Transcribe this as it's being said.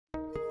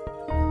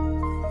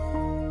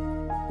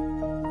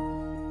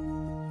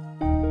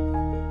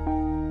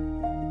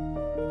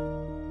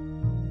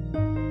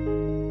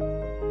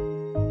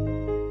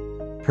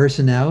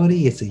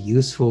Personality is a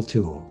useful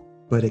tool,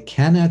 but it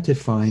cannot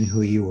define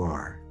who you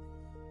are.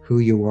 Who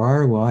you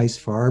are lies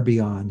far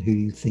beyond who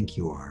you think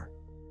you are.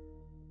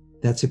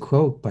 That's a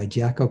quote by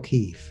Jac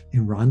O'Keeffe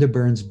in Rhonda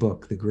Byrne's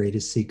book, The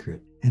Greatest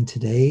Secret. And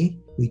today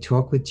we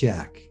talk with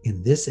Jac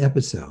in this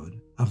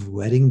episode of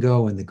Letting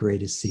Go and the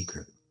Greatest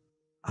Secret.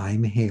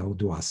 I'm Hale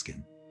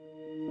Dwoskin.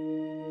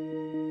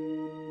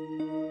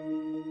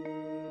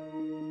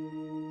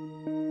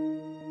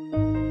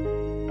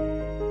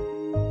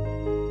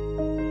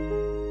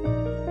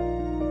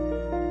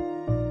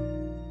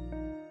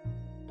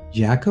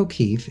 Jac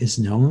O'Keeffe is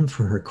known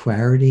for her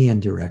clarity and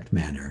direct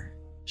manner.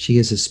 She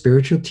is a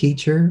spiritual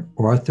teacher,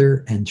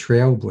 author, and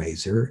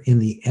trailblazer in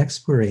the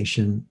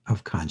exploration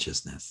of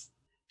consciousness.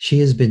 She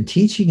has been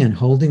teaching and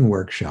holding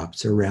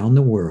workshops around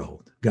the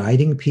world,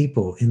 guiding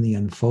people in the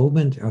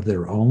unfoldment of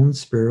their own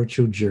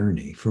spiritual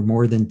journey for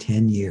more than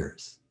 10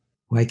 years.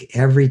 Like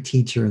every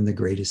teacher in The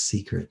Greatest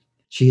Secret,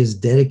 she is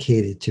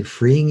dedicated to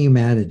freeing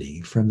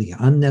humanity from the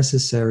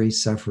unnecessary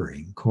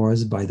suffering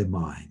caused by the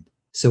mind,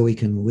 so we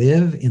can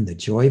live in the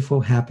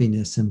joyful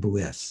happiness and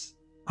bliss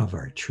of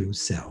our true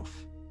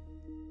self.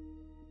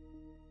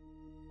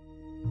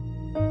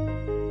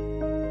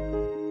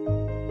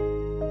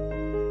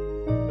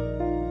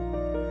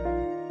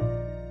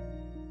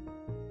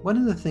 One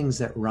of the things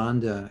that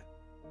Rhonda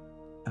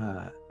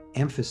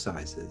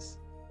emphasizes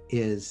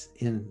is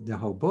in the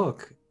whole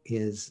book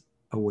is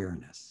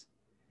awareness.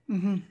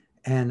 Mm-hmm.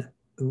 And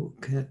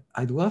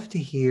I'd love to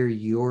hear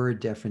your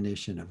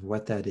definition of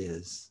what that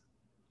is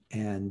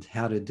and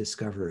how to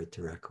discover it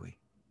directly.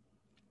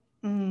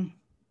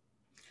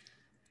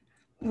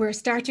 We're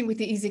starting with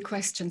the easy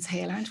questions,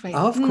 Hale, aren't we?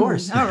 Of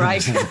course. All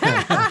right.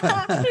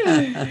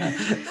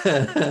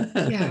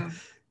 Yeah.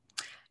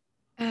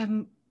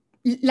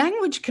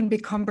 Language can be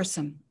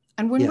cumbersome.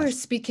 And when we're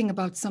speaking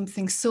about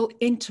something so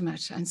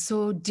intimate and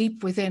so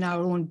deep within our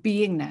own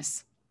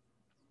beingness,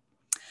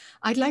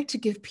 I'd like to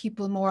give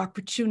people more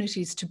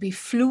opportunities to be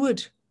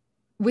fluid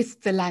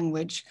with the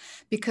language,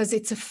 because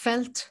it's a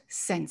felt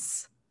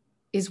sense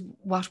is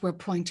what we're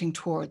pointing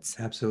towards.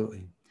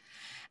 Absolutely.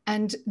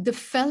 And the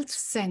felt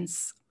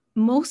sense,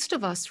 most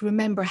of us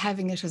remember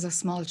having it as a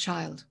small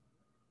child.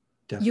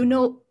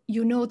 Definitely.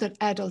 You know that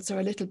adults are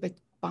a little bit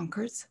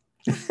bonkers.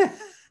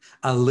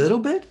 A little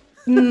bit?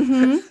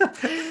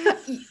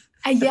 Mm-hmm.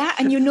 Yeah,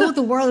 and you know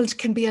the world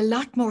can be a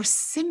lot more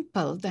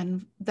simple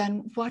than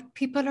what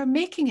people are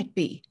making it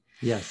be.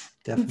 Yes,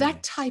 definitely.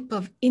 That type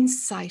of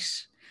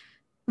insight,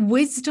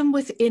 wisdom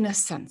with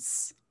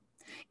innocence,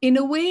 in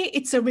a way,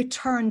 it's a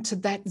return to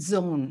that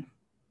zone.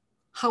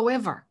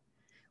 However,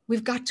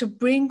 we've got to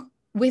bring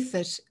with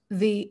it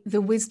the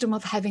wisdom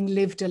of having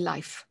lived a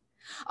life,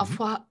 of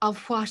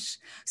what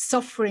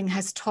suffering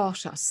has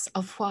taught us,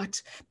 of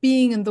what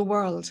being in the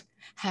world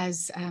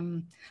has,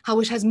 how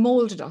it has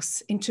molded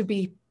us into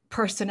be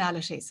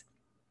personalities,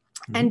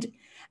 and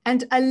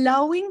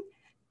allowing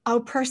our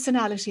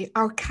personality,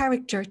 our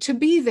character to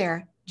be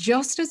there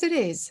just as it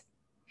is,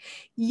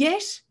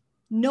 yet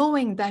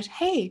knowing that,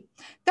 hey,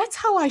 that's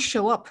how I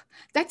show up.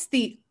 That's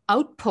the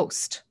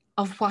outpost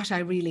of what I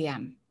really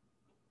am.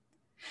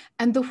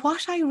 And the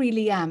what I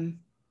really am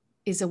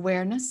is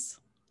awareness,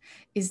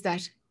 is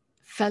that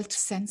felt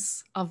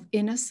sense of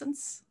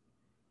innocence,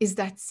 is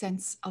that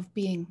sense of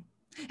being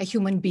a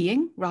human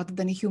being rather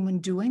than a human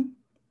doing.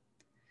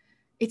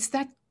 It's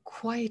that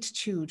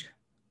quietude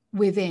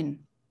within.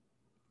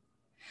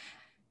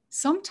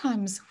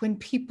 Sometimes when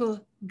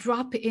people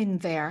drop in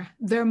there,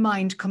 their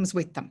mind comes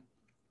with them.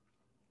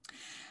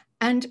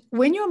 And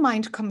when your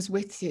mind comes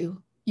with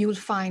you, you'll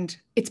find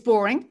it's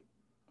boring.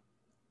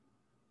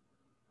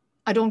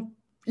 I don't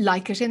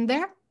like it in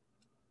there.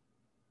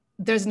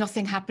 There's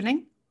nothing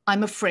happening.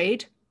 I'm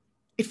afraid.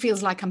 It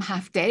feels like I'm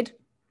half dead.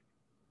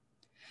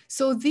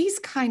 So these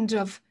kind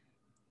of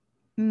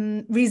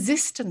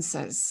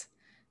resistances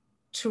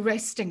to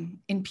resting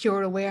in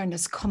pure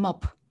awareness come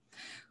up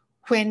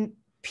when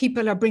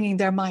people are bringing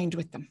their mind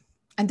with them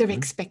and they're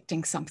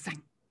expecting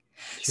something.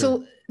 Sure.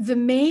 So the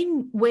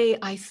main way,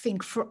 I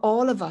think, for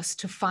all of us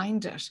to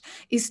find it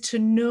is to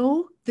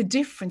know the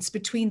difference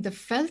between the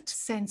felt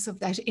sense of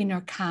that inner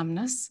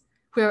calmness,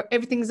 where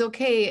everything's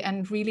okay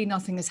and really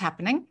nothing is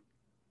happening,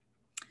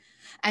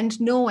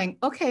 and knowing,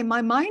 okay,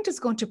 my mind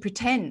is going to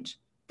pretend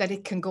that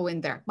it can go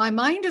in there. My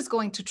mind is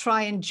going to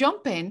try and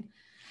jump in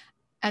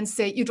and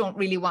say, you don't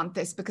really want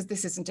this because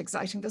this isn't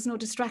exciting. There's no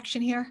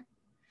distraction here.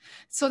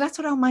 So that's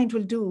what our mind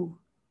will do.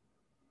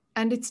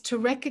 And it's to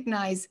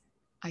recognize,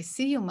 I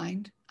see you,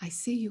 mind, I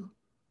see you,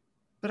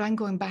 but I'm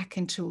going back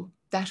into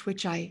that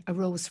which I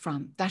arose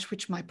from, that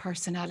which my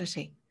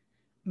personality,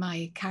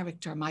 my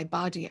character, my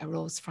body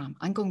arose from.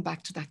 I'm going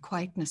back to that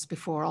quietness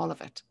before all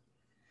of it.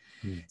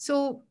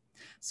 So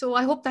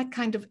I hope that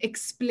kind of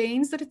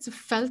explains that it's a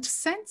felt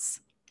sense.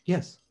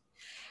 Yes.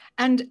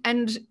 And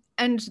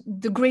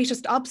the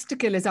greatest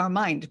obstacle is our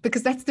mind,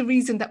 because that's the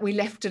reason that we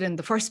left it in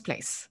the first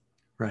place.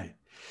 Right.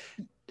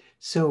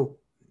 So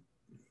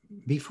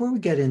before we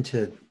get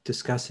into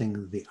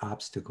discussing the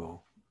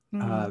obstacle,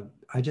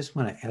 I just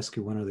want to ask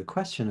you one other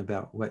question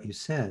about what you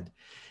said.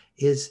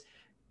 is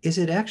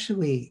it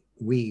actually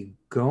we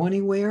go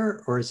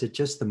anywhere, or is it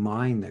just the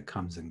mind that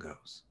comes and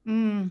goes?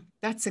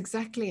 That's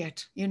exactly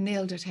it. You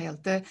nailed it, Hale.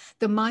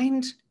 The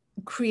mind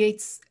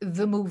creates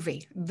the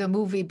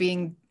movie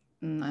being,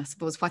 I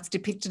suppose, what's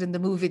depicted in the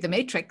movie The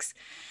Matrix,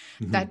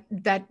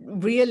 that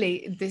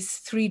really this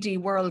 3D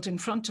world in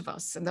front of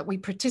us and that we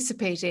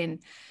participate in,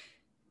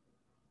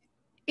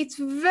 it's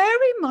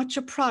very much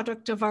a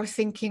product of our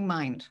thinking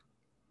mind.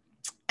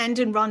 And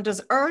in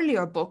Rhonda's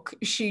earlier book,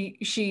 she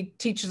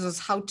teaches us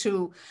how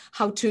to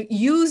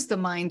use the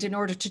mind in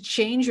order to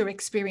change your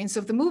experience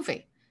of the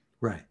movie.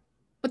 Right.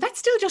 But that's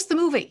still just the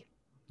movie.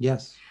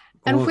 Yes.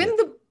 And when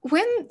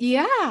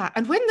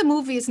the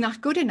movie is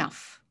not good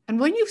enough, and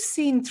when you've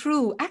seen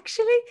through,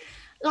 actually,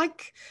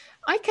 like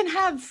I can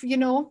have,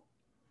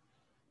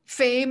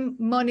 fame,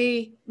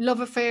 money,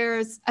 love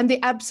affairs, and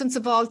the absence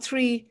of all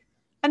three,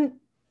 and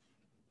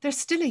there's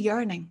still a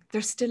yearning,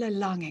 there's still a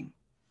longing.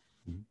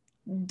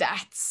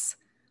 That's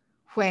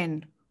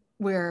when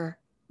we're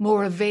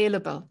more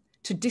available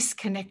to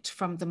disconnect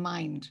from the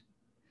mind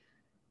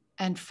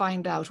and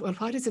find out, well,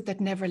 what is it that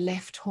never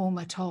left home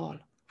at all?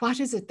 What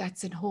is it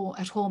that's at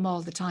home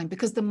all the time?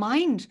 Because the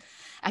mind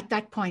at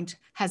that point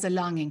has a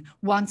longing,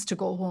 wants to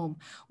go home,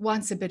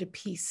 wants a bit of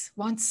peace,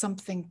 wants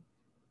something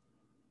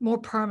more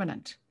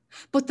permanent.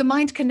 But the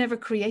mind can never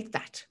create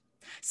that.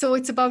 So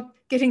it's about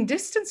getting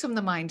distance from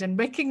the mind and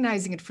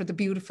recognizing it for the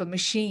beautiful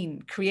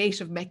machine,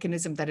 creative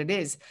mechanism that it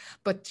is.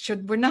 But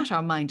we're not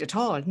our mind at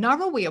all,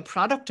 nor are we a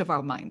product of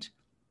our mind.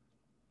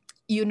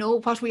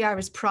 What we are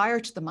is prior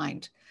to the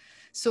mind.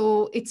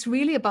 So it's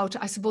really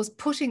about, I suppose,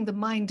 putting the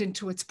mind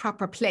into its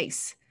proper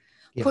place,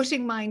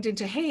 putting mind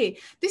into, hey,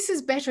 this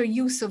is better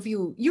use of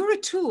you. You're a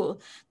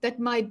tool that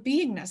my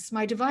beingness,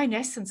 my divine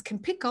essence can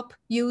pick up,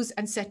 use,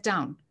 and set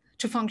down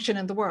to function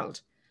in the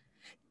world.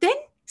 Then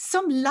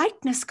some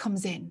lightness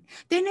comes in.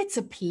 Then it's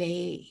a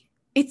play.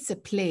 It's a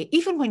play.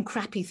 Even when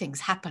crappy things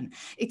happen,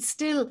 it's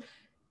still,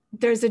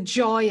 there's a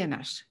joy in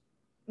it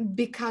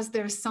because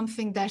there's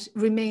something that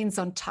remains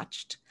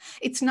untouched.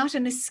 It's not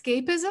an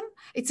escapism,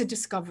 it's a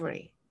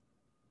discovery.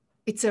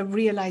 It's a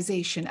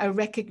realization, a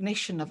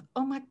recognition of,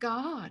 oh my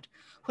God,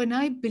 when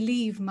I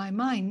believe my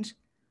mind,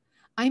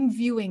 I'm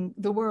viewing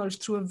the world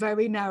through a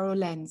very narrow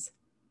lens.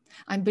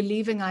 I'm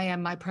believing I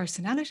am my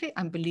personality,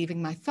 I'm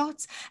believing my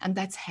thoughts, and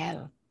that's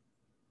hell.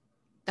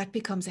 That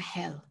becomes a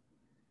hell.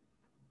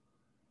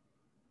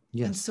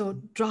 Yes. And so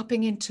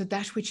dropping into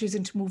that which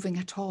isn't moving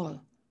at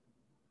all,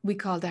 we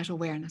call that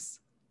awareness.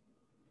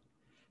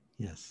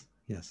 Yes,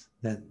 yes.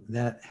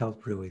 That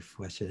helped really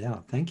flesh it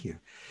out. Thank you.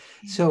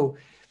 Yeah. So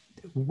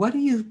what do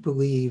you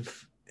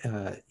believe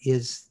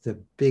is the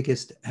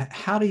biggest,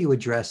 how do you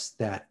address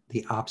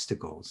the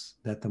obstacles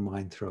that the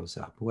mind throws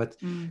up?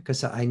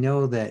 Because I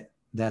know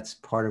that's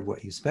part of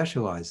what you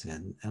specialize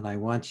in, and I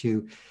want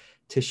you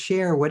to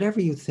share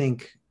whatever you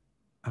think,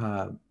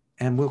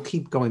 and we'll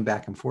keep going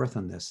back and forth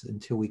on this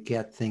until we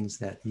get things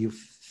that you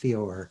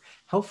feel are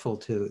helpful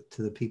to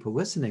the people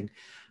listening.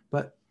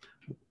 But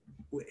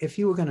if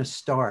you were going to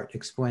start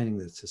explaining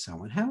this to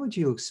someone, how would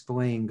you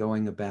explain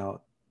going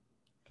about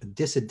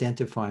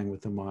disidentifying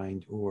with the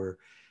mind, or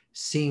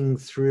seeing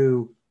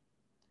through,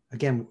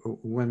 again,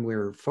 when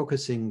we're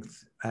focusing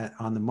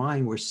on the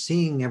mind, we're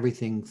seeing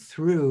everything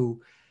through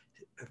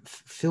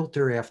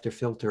filter after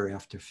filter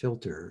after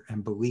filter,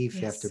 and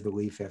belief after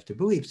belief after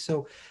belief.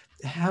 So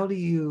how do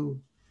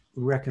you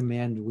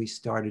recommend we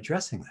start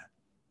addressing that?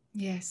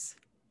 Yes.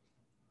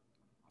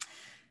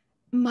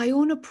 My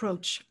own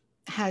approach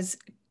has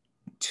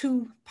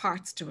two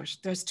parts to it.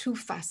 There's two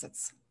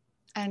facets.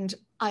 And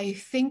I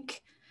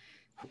think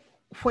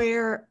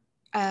where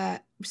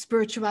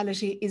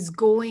spirituality is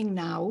going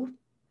now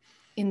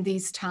in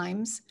these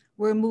times,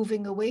 we're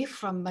moving away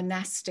from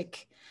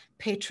monastic,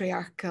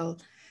 patriarchal,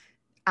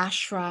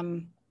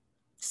 ashram,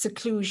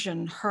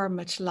 seclusion,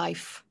 hermit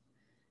life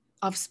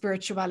of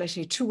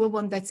spirituality to a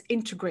one that's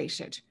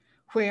integrated,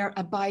 where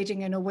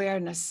abiding in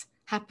awareness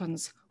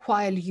happens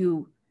while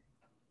you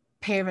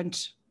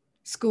parent,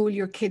 school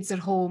your kids at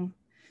home,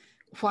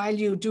 while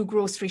you do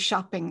grocery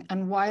shopping,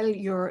 and while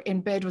you're in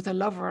bed with a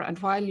lover, and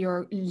while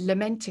you're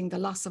lamenting the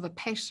loss of a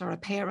pet or a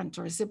parent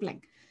or a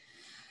sibling.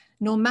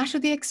 No matter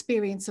the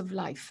experience of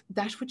life,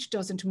 that which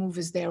doesn't move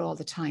is there all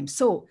the time.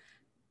 So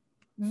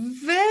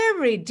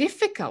very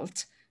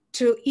difficult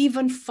to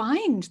even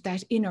find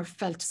that inner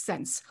felt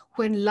sense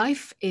when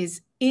life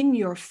is in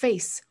your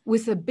face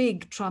with a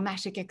big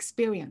traumatic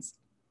experience.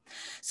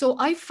 So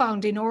I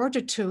found, in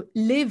order to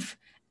live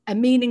a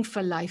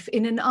meaningful life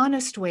in an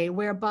honest way,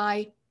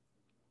 whereby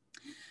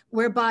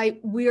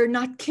we're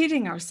not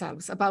kidding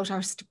ourselves about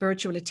our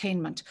spiritual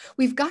attainment,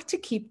 we've got to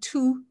keep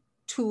two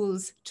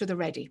tools to the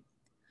ready.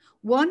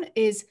 One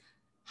is,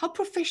 how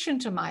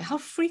proficient am I? How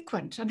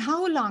frequent and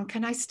how long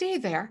can I stay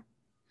there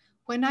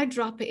when I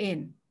drop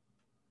in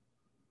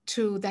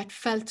to that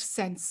felt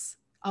sense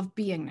of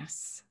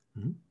beingness,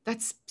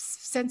 that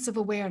sense of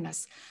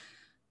awareness?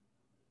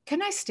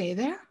 Can I stay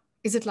there?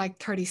 Is it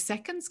like 30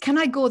 seconds? Can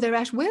I go there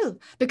at will?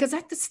 Because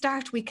at the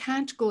start, we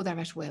can't go there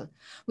at will.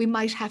 We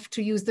might have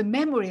to use the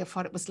memory of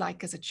what it was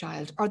like as a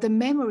child, or the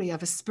memory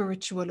of a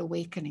spiritual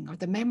awakening, or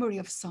the memory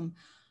of some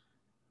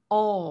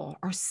awe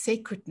or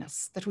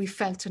sacredness that we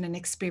felt in an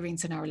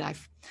experience in our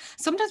life.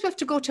 Sometimes we have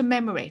to go to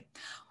memory.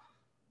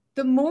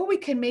 The more we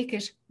can make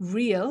it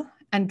real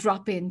and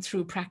drop in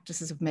through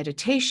practices of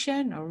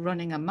meditation or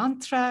running a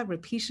mantra,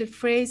 repeated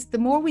phrase, the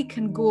more we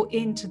can go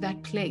into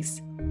that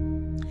place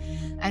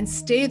and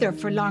stay there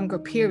for longer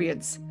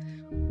periods.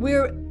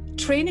 We're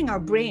training our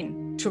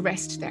brain to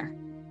rest there.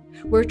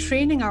 We're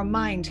training our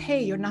mind,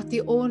 hey, you're not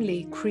the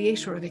only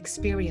creator of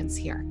experience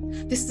here.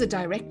 This is a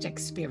direct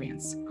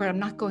experience where I'm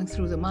not going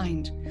through the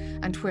mind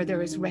and where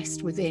there is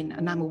rest within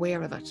and I'm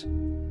aware of it.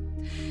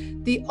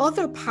 The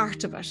other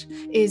part of it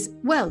is,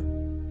 well,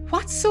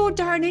 what's so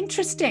darn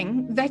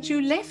interesting that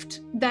you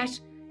left that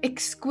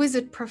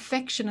exquisite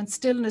perfection and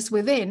stillness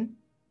within?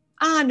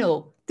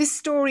 No, this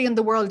story in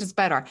the world is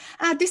better.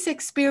 This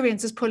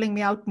experience is pulling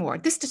me out more.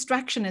 This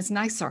distraction is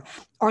nicer.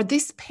 Or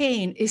this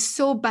pain is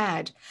so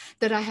bad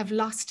that I have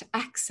lost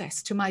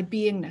access to my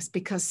beingness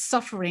because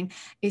suffering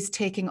is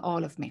taking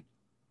all of me.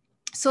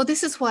 So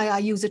this is why I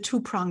use a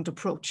two-pronged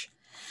approach.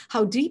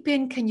 How deep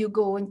in can you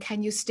go and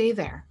can you stay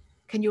there?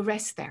 Can you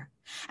rest there?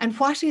 And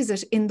what is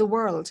it in the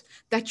world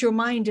that your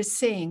mind is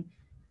saying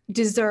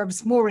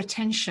deserves more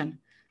attention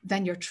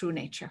than your true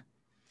nature?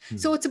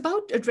 So it's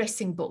about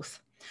addressing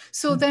both.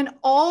 So then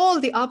all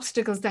the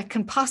obstacles that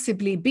can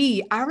possibly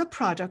be are a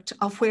product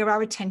of where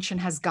our attention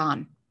has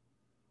gone.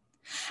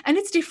 And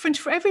it's different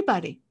for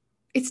everybody.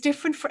 It's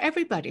different for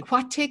everybody.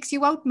 What takes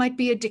you out might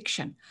be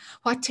addiction.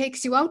 What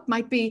takes you out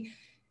might be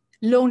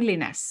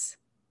loneliness,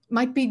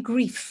 might be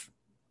grief,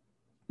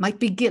 might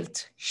be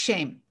guilt,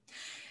 shame.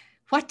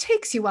 What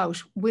takes you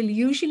out will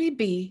usually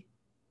be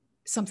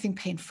something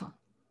painful,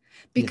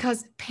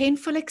 because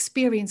painful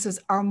experiences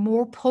are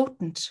more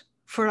potent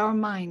for our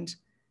mind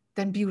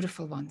than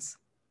beautiful ones.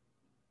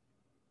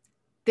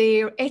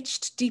 They are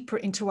etched deeper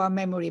into our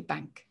memory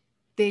bank.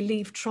 They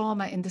leave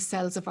trauma in the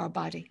cells of our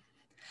body.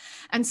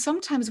 And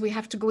sometimes we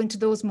have to go into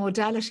those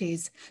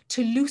modalities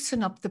to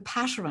loosen up the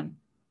pattern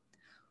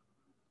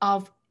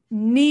of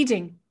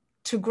needing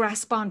to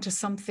grasp onto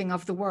something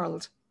of the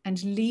world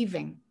and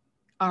leaving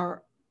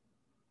our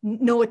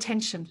no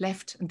attention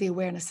left and the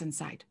awareness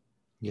inside.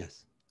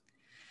 Yes.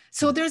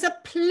 So there's a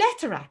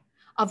plethora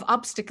of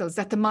obstacles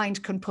that the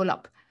mind can pull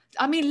up.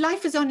 I mean,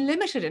 life is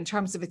unlimited in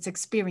terms of its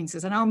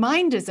experiences, and our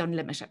mind is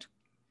unlimited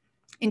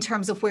in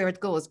terms of where it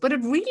goes, but it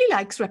really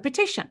likes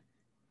repetition.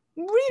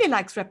 Really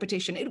likes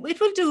repetition. It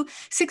will do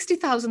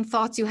 60,000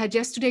 thoughts you had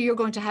yesterday. You're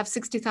going to have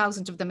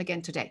 60,000 of them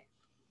again today.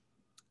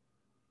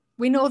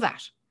 We know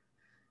that.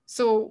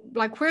 So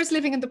like, where's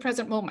living in the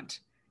present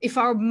moment if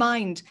our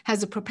mind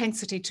has a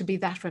propensity to be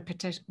that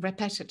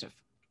repetitive?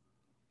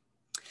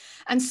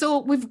 And so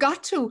we've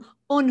got to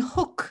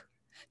unhook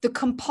the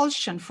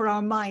compulsion for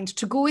our mind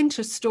to go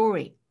into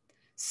story.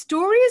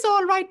 Story is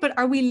all right, but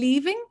are we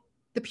leaving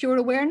the pure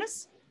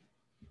awareness?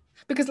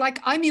 Because like,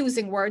 I'm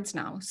using words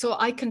now, so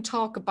I can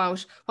talk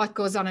about what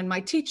goes on in my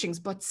teachings,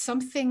 but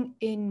something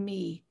in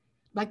me,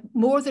 like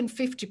more than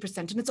 50%,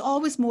 and it's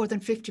always more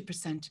than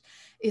 50%,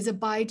 is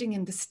abiding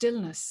in the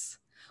stillness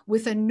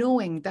with a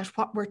knowing that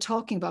what we're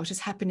talking about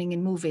is happening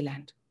in movie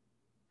land.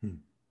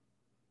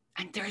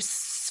 And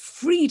there's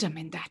freedom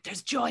in that.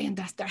 There's joy in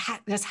that.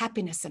 There's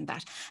happiness in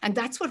that. And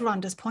that's what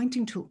Rhonda's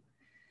pointing to.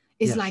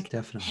 Is yes, like,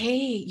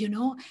 definitely.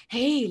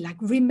 Hey, like,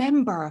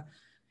 remember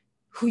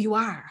who you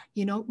are,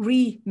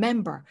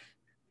 remember,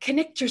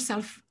 connect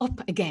yourself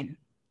up again,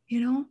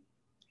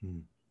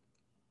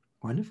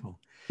 Wonderful.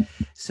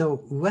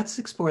 So let's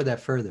explore that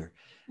further.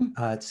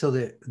 So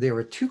there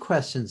were two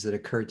questions that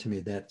occurred to me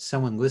that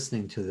someone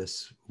listening to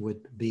this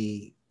would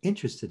be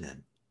interested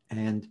in.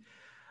 And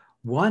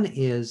one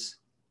is,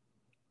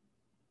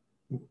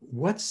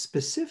 what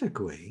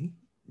specifically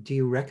do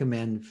you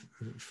recommend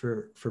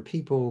for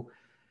people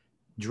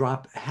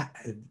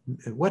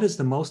what is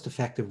the most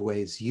effective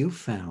ways you've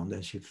found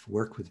as you've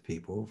worked with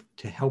people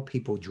to help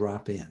people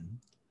drop in,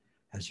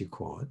 as you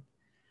call it,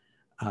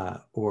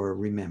 or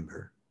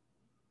remember?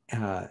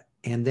 And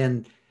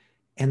then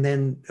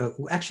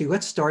actually,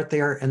 let's start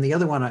there. And the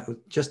other one,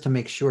 just to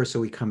make sure, so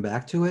we come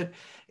back to it,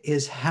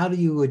 is how do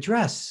you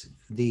address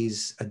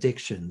these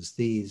addictions,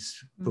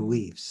 these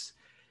beliefs,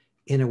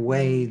 in a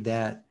way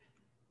that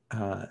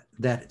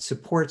that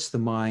supports the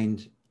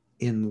mind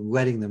in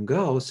letting them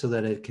go, so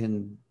that it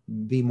can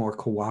be more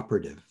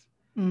cooperative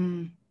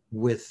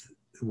with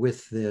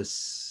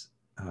this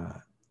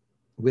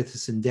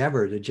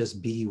endeavor to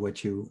just be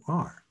what you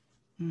are.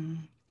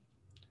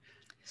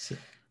 So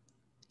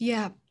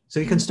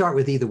you can start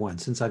with either one,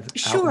 since I've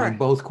outlined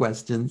both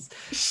questions.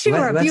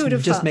 Let's beautiful.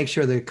 Just make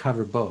sure they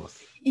cover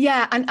both.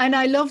 Yeah, and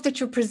I love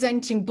that you're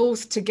presenting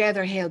both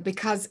together, Hale,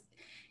 because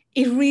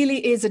it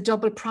really is a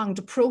double-pronged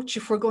approach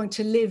if we're going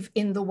to live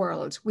in the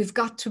world. We've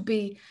got to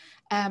be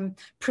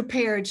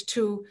prepared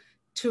to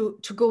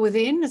go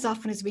within as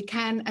often as we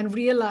can and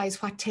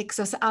realize what takes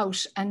us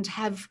out, and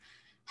have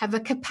a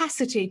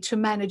capacity to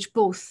manage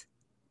both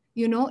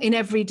in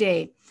every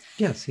day.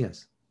 Yes,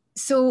 yes.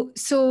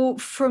 So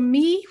for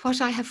me,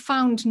 what I have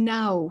found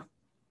now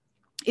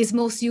is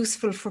most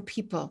useful for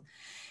people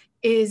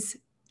is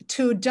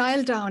to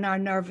dial down our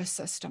nervous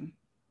system.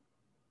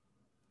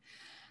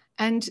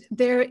 And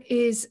there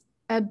is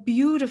a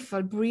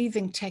beautiful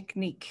breathing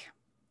technique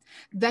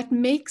that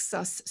makes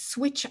us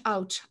switch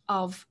out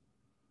of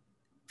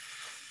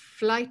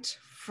flight,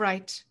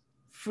 fright,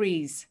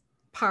 freeze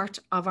part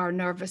of our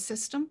nervous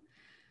system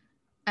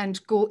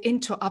and go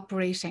into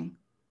operating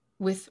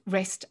with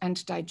rest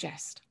and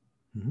digest.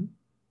 Mm-hmm.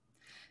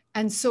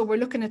 And so we're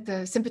looking at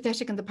the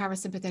sympathetic and the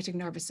parasympathetic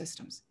nervous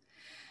systems.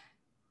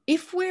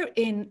 If we're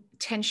in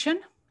tension,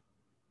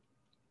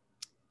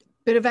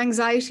 bit of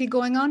anxiety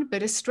going on,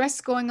 bit of stress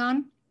going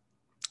on,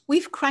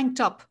 we've cranked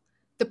up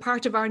the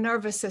part of our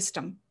nervous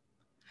system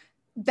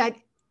that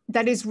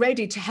is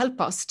ready to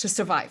help us to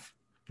survive.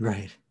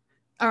 Right.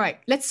 All right,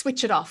 let's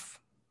switch it off.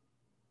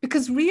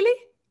 Because really,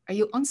 are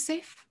you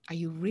unsafe? Are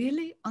you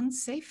really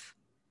unsafe?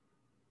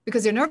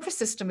 Because your nervous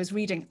system is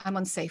reading, I'm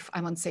unsafe,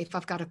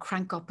 I've got to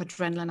crank up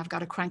adrenaline, I've got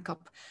to crank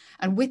up.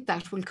 And with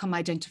that will come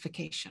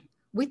identification.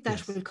 With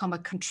that will come a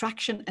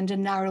contraction and a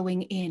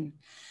narrowing in,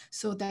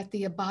 so that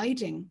the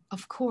abiding,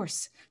 of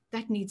course,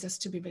 that needs us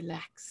to be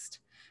relaxed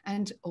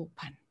and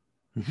open.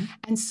 Mm-hmm.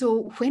 And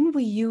so when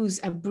we use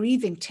a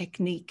breathing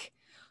technique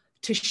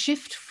to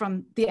shift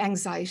from the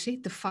anxiety,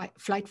 the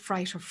flight,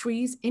 fright, or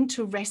freeze,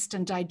 into rest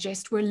and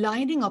digest, we're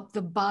lining up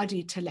the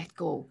body to let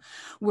go.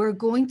 We're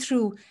going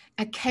through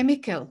a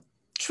chemical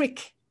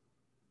trick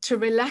to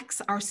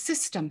relax our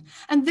system.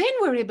 And then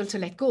we're able to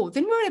let go.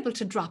 Then we're able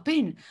to drop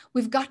in.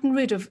 We've gotten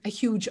rid of a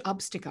huge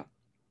obstacle.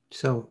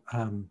 So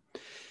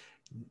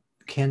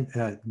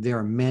there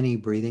are many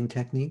breathing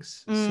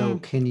techniques. So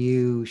can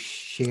you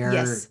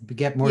share,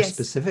 get more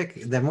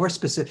specific? The more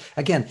specific,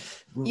 again,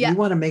 we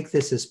want to make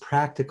this as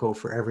practical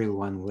for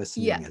everyone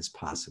listening as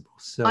possible.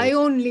 So I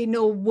only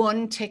know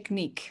one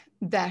technique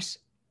that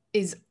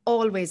is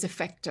always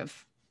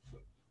effective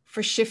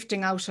for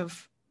shifting out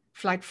of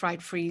flight,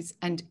 fright, freeze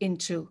and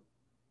into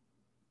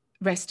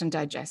rest and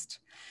digest.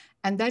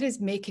 And that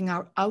is making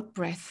our out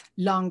breath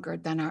longer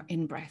than our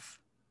in breath.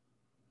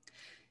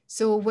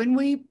 So when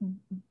we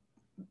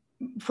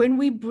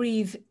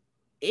breathe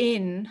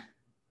in,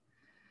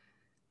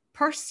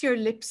 purse your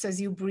lips as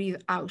you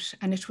breathe out,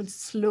 and it will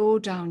slow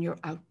down your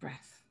out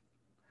breath.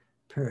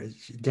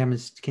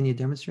 Can you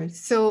demonstrate?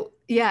 So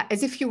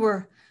as if you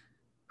were,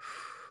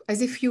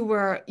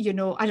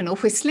 I don't know,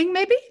 whistling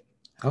maybe?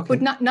 Okay.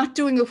 But not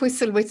doing a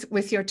whistle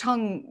with your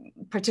tongue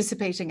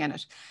participating in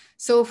it.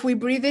 So if we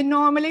breathe in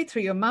normally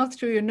through your mouth,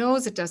 through your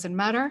nose, it doesn't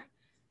matter.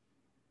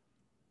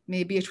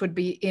 Maybe it would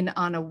be in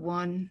on a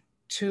 1,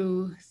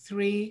 2,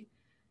 3.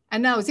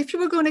 And now as if you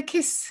were going to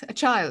kiss a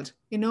child,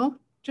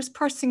 just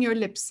pursing your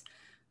lips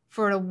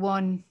for a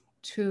 1,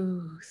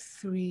 2,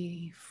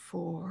 3,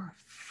 4,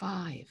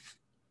 5.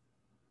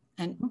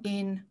 And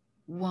in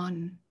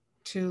 1,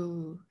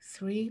 2,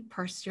 3,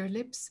 purse your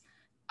lips,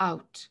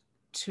 out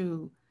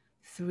 2,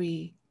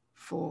 3,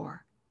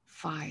 4,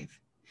 5.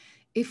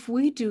 If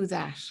we do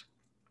that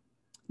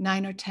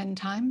 9 or 10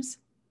 times,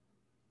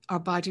 our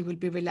body will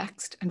be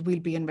relaxed and we'll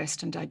be in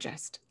rest and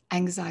digest.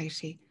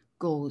 Anxiety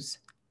goes.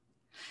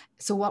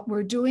 So what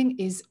we're doing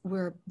is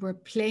we're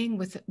playing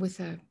with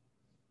a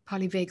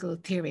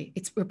polyvagal theory.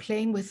 We're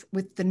playing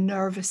with the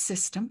nervous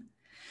system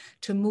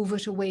to move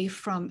it away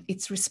from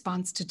its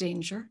response to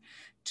danger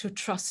to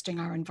trusting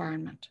our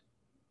environment.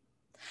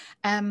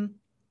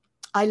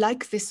 I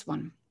like this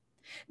one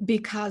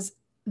because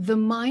the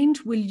mind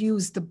will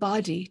use the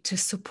body to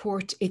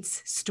support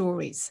its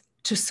stories,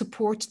 to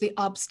support the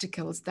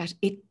obstacles that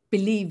it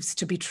believes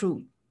to be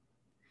true.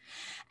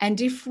 And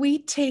if we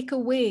take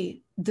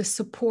away the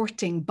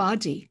supporting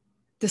body,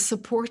 the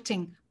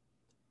supporting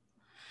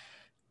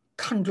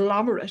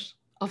conglomerate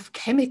of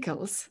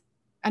chemicals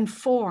and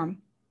form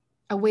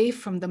away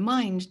from the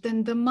mind,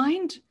 then the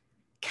mind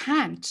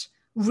can't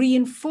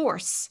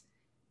reinforce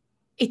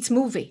its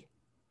movie.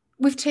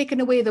 We've taken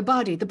away the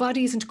body. The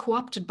body isn't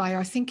co-opted by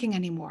our thinking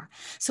anymore.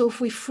 So if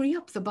we free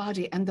up the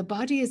body and the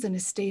body is in a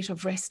state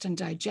of rest and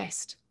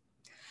digest,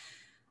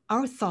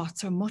 our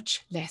thoughts are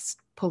much less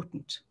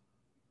potent.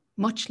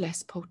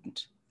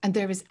 And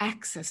there is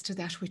access to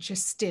that which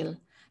is still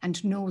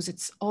and knows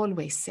it's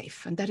always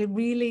safe. And that a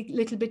really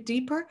little bit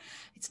deeper,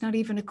 it's not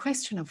even a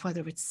question of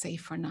whether it's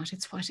safe or not,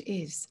 it's what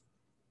is.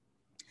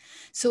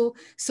 So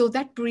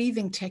that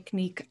breathing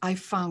technique I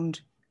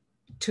found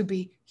to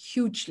be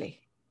hugely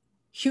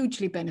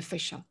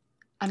beneficial.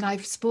 And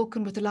I've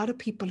spoken with a lot of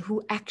people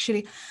who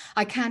actually,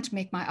 I can't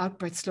make my out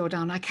breath slow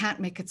down. I can't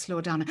make it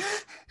slow down.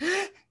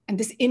 And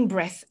this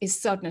in-breath is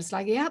sudden. It's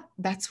like, yeah,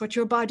 that's what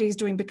your body is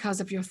doing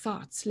because of your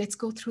thoughts. Let's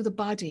go through the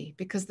body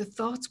because the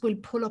thoughts will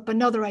pull up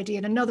another idea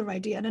and another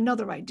idea and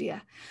another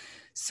idea.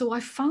 So I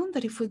found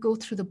that if we go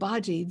through the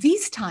body,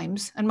 these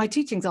times, and my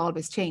teachings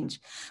always change,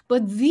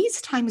 but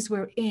these times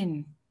we're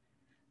in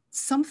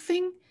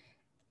something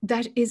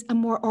that is a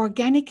more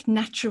organic,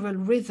 natural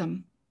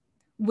rhythm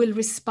will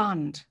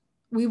respond.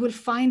 We will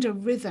find a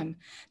rhythm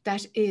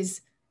that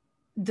is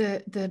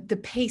the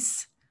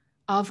pace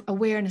of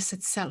awareness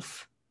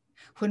itself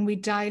when we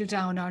dial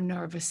down our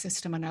nervous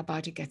system and our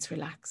body gets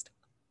relaxed.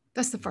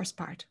 That's the first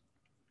part.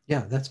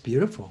 Yeah, that's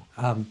beautiful.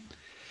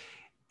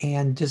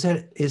 And does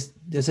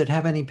it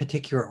have any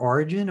particular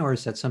origin, or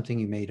is that something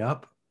you made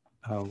up?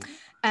 Oh.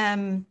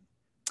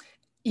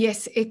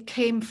 Yes, it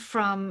came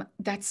from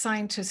that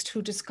scientist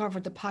who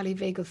discovered the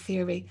polyvagal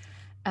theory,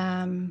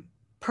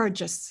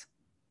 Purgis.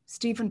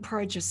 Stephen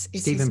Purgis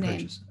is his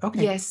name. Purgis.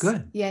 Okay, yes,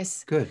 good.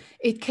 Yes, good.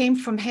 It came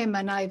from him,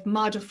 and I've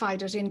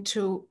modified it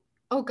into,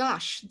 oh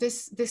gosh,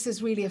 this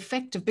is really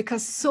effective,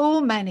 because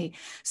so many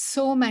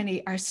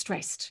are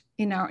stressed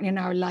in our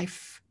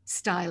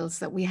lifestyles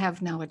that we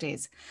have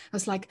nowadays.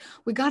 It's like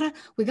we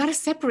gotta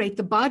separate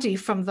the body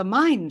from the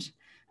mind,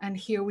 and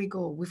here we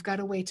go. We've got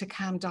a way to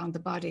calm down the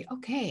body.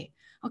 Okay.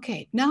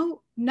 Now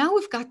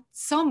we've got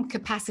some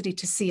capacity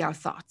to see our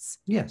thoughts.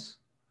 Yes,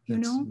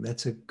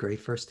 that's a great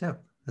first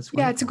step. That's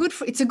wonderful. Yeah,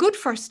 it's a good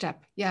first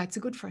step. Yeah, it's a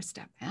good first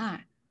step.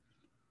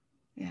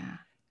 Yeah.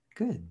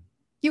 Good.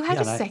 You had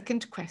a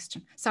second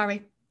question.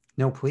 Sorry.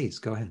 No, please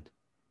go ahead.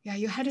 Yeah,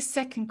 you had a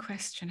second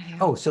question, Hale.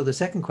 Oh, so the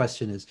second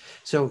question is,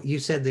 so you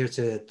said there's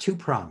a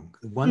two-prong.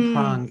 One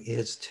prong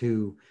is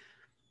to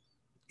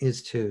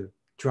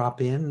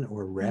drop in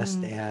or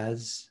rest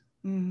as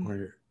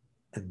or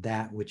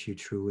that which you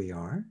truly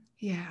are.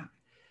 Yeah.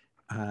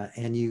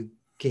 And you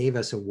gave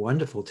us a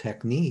wonderful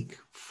technique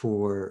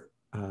for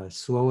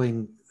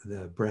slowing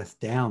the breath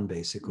down,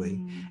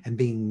 basically, and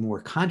being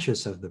more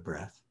conscious of the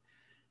breath,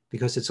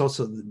 because it's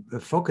also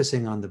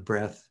focusing on the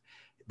breath.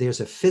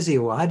 There's a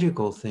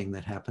physiological thing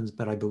that happens,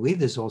 but I believe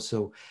there's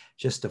also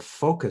just a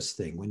focus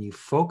thing. When you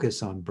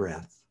focus on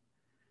breath,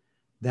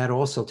 that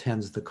also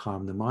tends to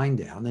calm the mind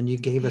down. And you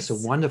gave us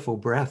a wonderful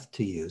breath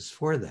to use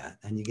for that.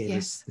 And you gave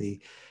us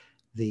the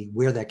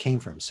where that came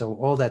from. So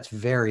all that's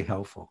very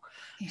helpful.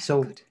 Yeah,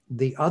 so good.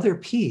 The other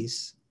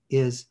piece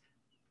is,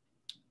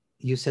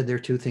 you said there are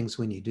two things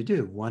we need to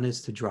do. One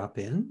is to drop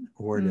in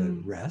or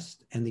to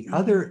rest. And the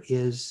other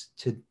is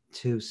to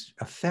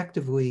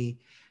effectively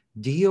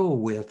deal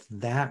with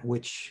that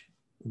which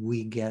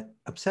we get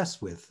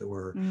obsessed with,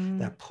 or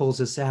that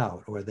pulls us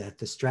out, or that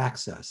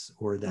distracts us,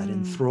 or that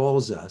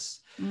enthralls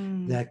us,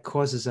 that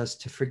causes us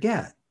to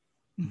forget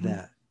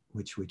that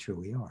which we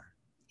truly are.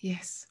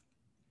 Yes.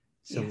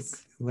 So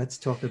let's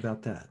talk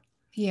about that.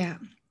 Yeah.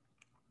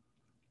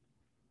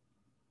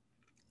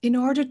 In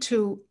order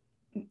to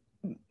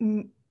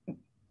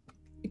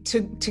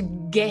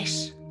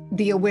get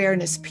the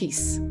awareness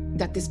piece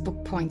that this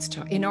book points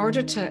to, in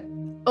order to,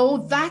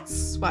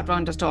 that's what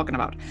Rhonda's talking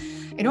about.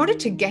 In order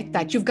to get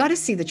that, you've got to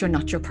see that you're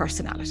not your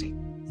personality.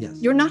 Yes.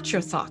 You're not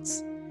your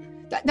thoughts.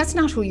 That's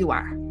not who you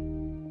are.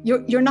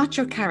 You're not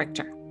your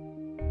character.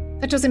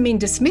 That doesn't mean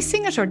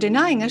dismissing it or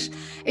denying it.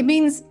 It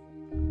means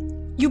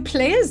you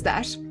play as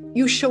that,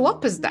 you show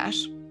up as that,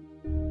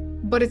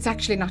 but it's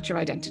actually not your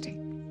identity.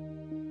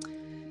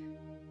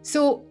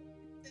 So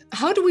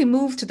how do we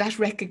move to that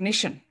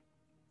recognition?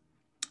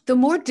 The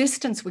more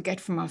distance we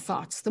get from our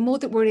thoughts, the more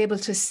that we're able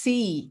to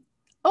see,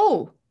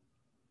 oh,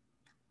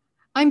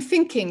 I'm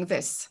thinking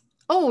this.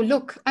 Oh,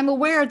 look, I'm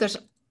aware that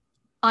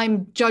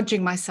I'm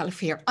judging myself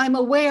here. I'm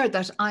aware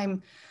that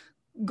I'm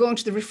going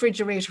to the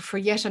refrigerator for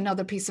yet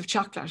another piece of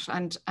chocolate,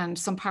 and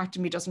some part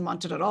of me doesn't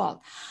want it at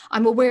all.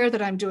 I'm aware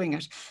that I'm doing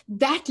it.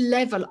 That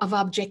level of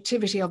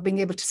objectivity of being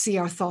able to see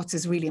our thoughts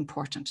is really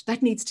important.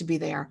 That needs to be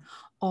there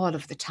all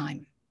of the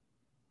time.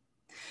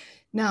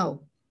 Now,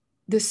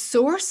 the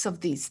source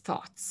of these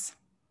thoughts,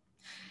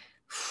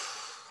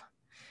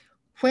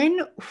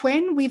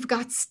 when we've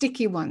got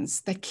sticky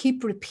ones that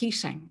keep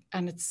repeating,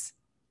 and it's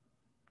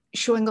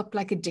showing up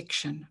like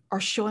addiction or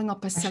showing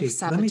up as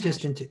self-sabotage. Let me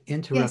just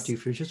interrupt you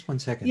for just 1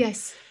 second.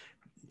 Yes.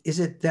 Is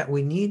it that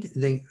we need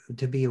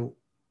to be,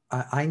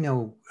 I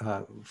know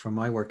from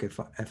my work,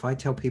 if I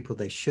tell people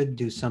they should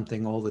do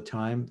something all the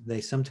time,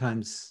 they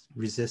sometimes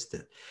resist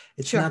it.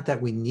 It's not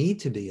that we need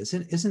to be,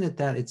 isn't it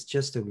that it's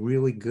just a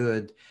really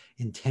good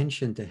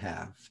intention to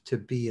have, to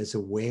be as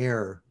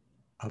aware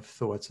of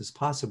thoughts as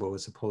possible,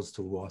 as opposed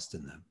to lost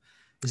in them?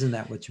 Isn't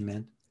that what you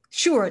meant?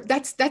 Sure,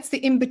 that's the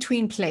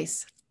in-between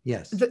place.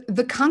 Yes.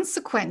 The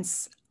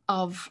consequence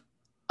of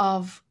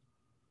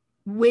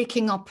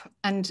waking up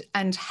and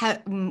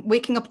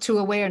waking up to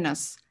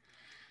awareness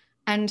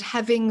and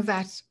having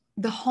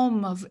the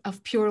hum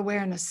of pure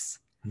awareness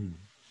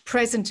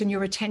present in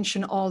your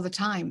attention all the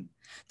time.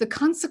 The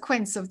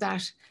consequence of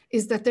that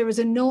is that there is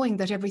a knowing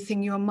that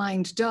everything your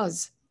mind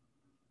does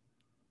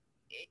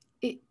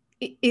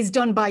is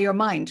done by your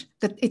mind,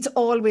 that it's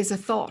always a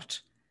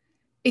thought.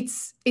 It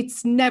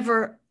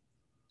never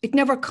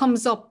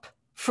comes up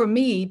for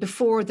me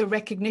before the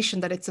recognition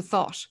that it's a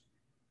thought.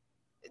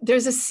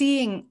 There's a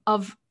seeing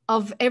of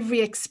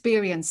every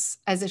experience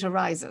as it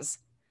arises.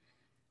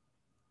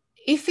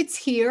 If it's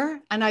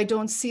here and I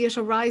don't see it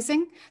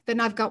arising,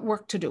 then I've got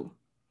work to do.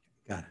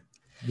 Got it.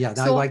 Yeah,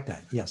 so, I like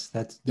that. Yes,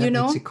 that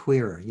makes it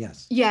clearer.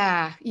 Yes.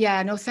 Yeah.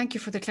 No, thank you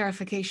for the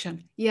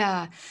clarification.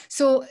 Yeah.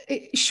 So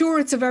sure,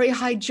 it's a very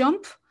high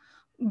jump,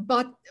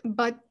 but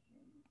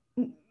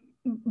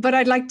but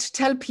I'd like to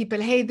tell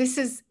people, hey,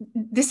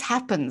 this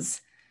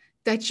happens,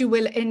 that you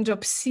will end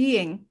up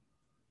seeing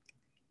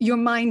your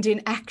mind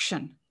in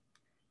action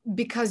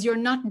because you're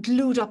not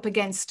glued up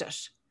against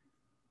it.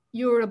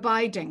 You're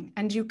abiding,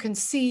 and you can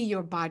see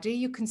your body,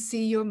 you can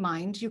see your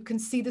mind, you can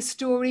see the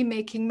story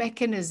making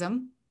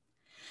mechanism,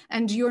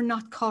 and you're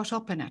not caught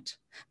up in it.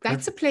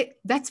 That's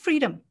that's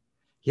freedom.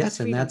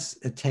 Yes, and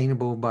that's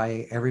attainable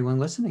by everyone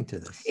listening to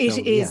this. It so,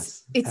 is.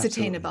 Yes, it's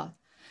absolutely. attainable.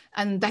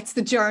 And that's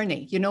the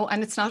journey, you know,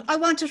 and it's not, I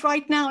want it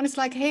right now. And it's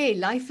like, hey,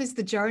 life is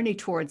the journey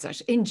towards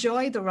it.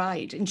 Enjoy the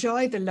ride,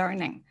 enjoy the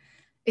learning.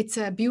 It's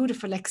a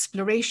beautiful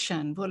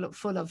exploration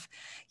full of,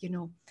 you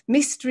know,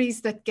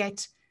 mysteries that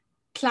get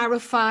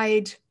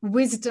clarified,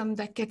 wisdom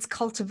that gets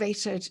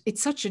cultivated.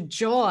 It's such a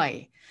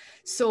joy.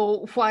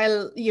 So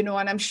while, you know,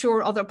 and I'm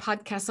sure other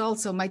podcasts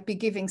also might be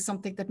giving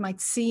something that might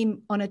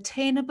seem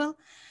unattainable,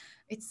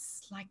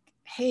 it's like,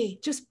 hey,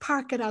 just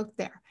park it out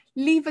there.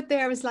 Leave it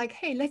there. It's like,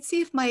 hey, let's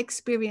see if my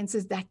experience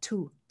is that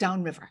too,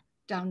 downriver.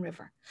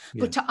 Yes.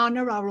 But to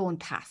honor our own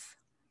path.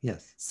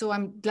 Yes. So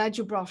I'm glad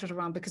you brought it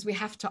around, because we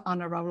have to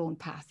honor our own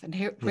path. And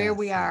here, where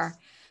we are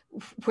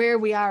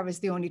is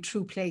the only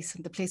true place,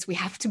 and the place we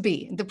have to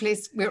be, and the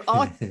place we're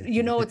all,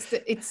 you know,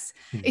 it's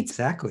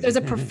exactly. There's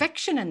a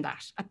perfection in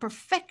that,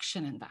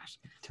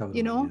 Totally,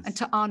 you know, yes. and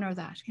to honor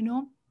that, you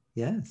know.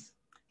 Yes.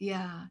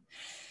 Yeah.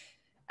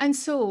 And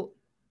so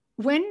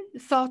when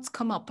thoughts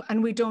come up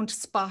and we don't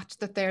spot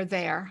that they're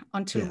there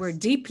until we're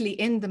deeply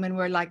in them, and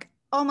we're like,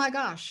 oh my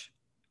gosh,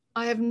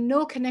 I have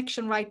no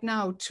connection right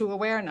now to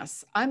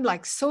awareness. I'm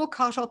like so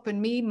caught up in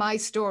me, my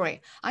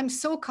story. I'm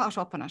so caught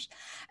up in it.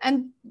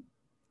 And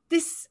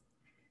this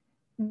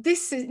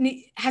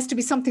has to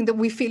be something that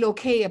we feel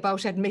okay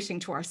about admitting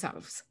to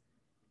ourselves.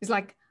 It's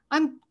like,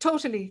 I'm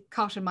totally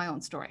caught in my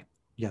own story.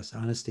 Yes,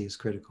 honesty is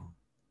critical.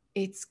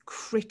 It's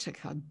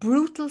critical.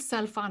 Brutal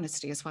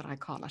self-honesty is what I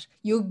call it.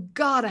 You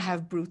gotta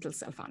have brutal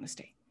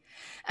self-honesty.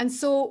 And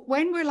so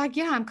when we're like,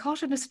 yeah, I'm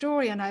caught in a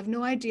story and I have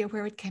no idea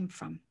where it came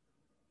from.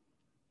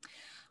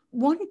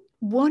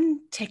 One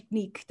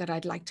technique that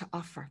I'd like to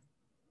offer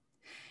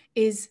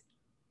is,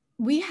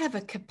 we have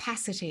a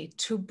capacity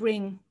to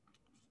bring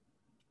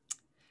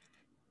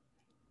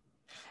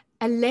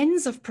a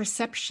lens of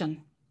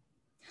perception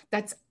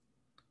that's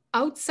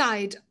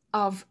outside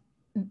of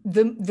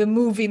the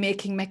movie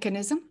making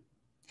mechanism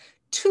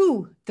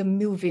to the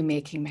movie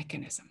making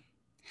mechanism.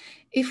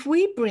 If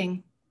we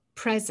bring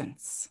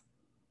presence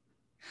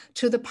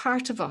to the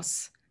part of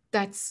us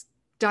that's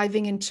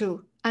diving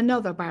into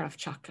another bar of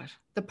chocolate,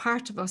 the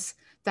part of us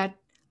that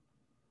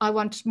I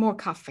want more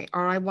coffee,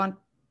 or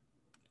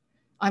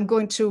I'm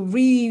going to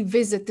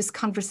revisit this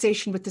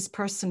conversation with this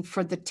person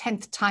for the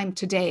 10th time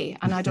today,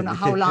 and I don't know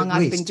how long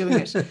I've been doing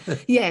it.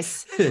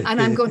 Yes.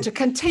 And I'm going to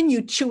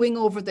continue chewing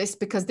over this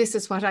because this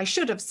is what I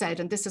should have said,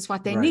 and this is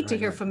what they need to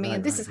hear from me,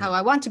 and this is how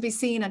I want to be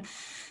seen. And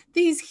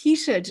these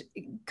heated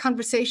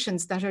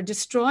conversations that are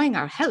destroying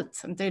our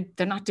health, and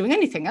they're not doing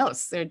anything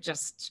else. They're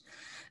just,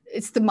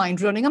 it's the mind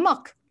running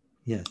amok.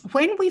 Yes.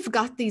 When we've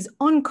got these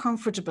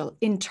uncomfortable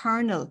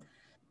internal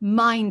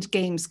mind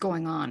games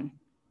going on,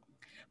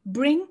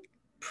 bring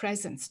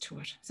presence to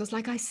it. So it's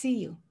like, I see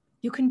you.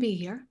 You can be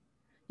here.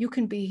 You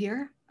can be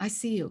here. I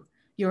see you.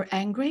 You're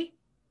angry.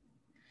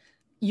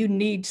 You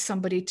need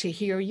somebody to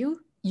hear you.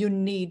 You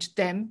need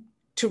them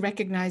to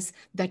recognize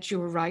that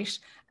you're right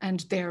and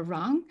they're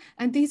wrong.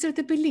 And these are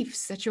the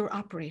beliefs that you're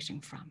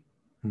operating from.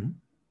 Mm-hmm.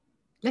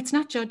 Let's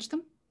not judge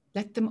them.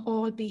 Let them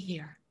all be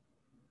here.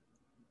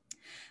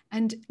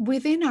 And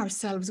within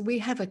ourselves, we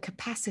have a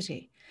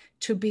capacity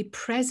to be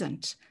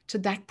present to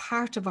that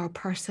part of our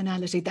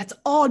personality that's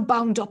all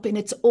bound up in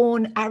its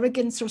own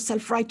arrogance or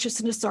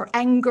self-righteousness or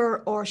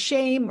anger or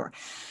shame or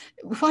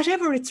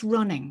whatever it's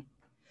running.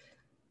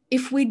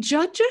 If we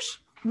judge it,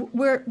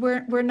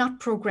 we're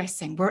not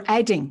progressing. We're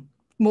adding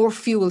more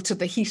fuel to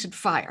the heated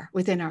fire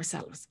within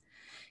ourselves.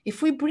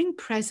 If we bring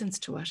presence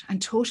to it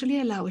and totally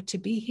allow it to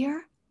be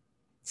here,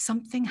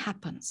 something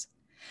happens.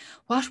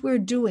 What we're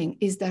doing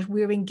is that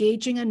we're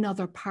engaging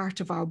another part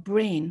of our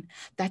brain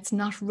that's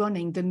not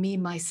running the me,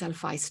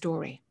 myself, I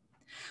story.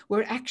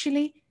 We're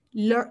actually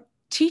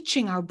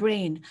teaching our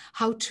brain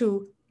how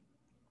to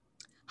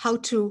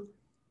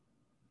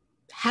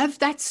have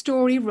that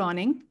story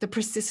running, the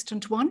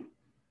persistent one.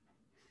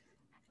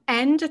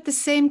 And at the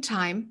same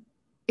time,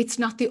 it's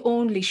not the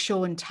only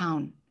show in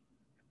town.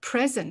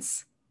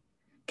 Presence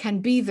can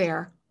be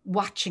there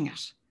watching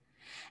it.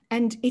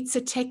 And it's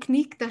a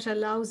technique that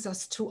allows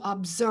us to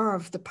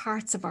observe the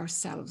parts of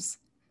ourselves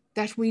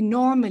that we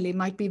normally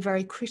might be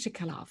very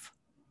critical of.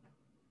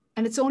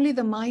 And it's only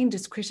the mind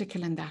is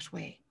critical in that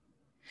way.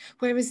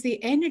 Whereas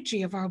the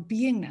energy of our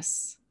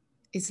beingness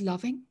is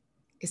loving,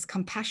 is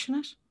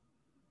compassionate,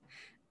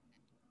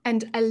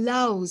 and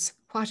allows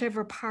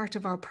whatever part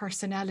of our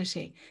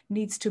personality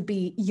needs to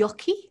be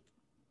yucky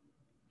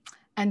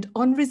and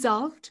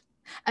unresolved,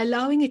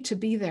 allowing it to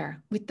be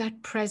there with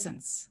that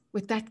presence,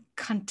 with that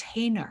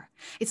container.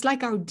 It's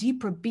like our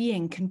deeper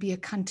being can be a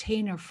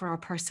container for our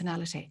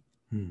personality.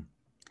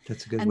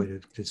 That's a good way to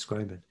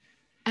describe it.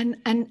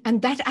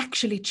 And that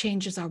actually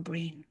changes our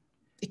brain.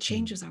 It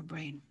changes our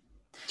brain.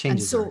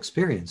 Changes our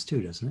experience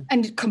too, doesn't it?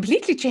 And it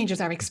completely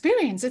changes our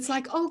experience. It's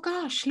like, oh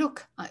gosh,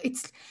 look,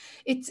 it's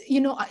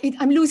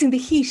I'm losing the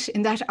heat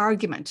in that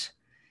argument.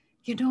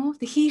 The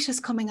heat is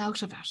coming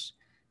out of it.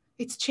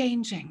 It's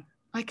changing.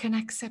 I can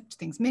accept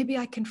things. Maybe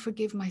I can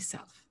forgive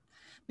myself.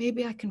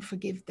 Maybe I can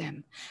forgive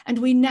them. And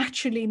we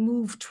naturally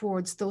move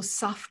towards those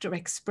softer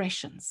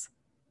expressions,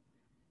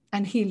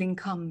 and healing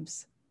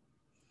comes.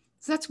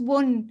 So that's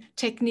one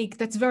technique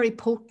that's very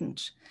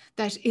potent,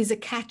 that is a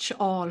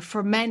catch-all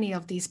for many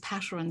of these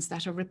patterns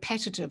that are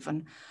repetitive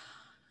and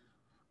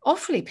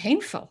awfully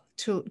painful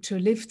to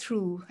live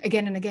through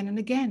again and again and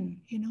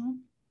again,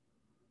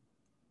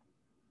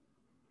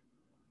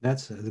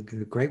 That's a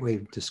great way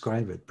to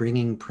describe it,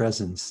 bringing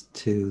presence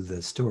to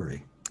the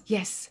story.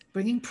 Yes,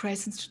 bringing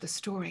presence to the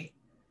story.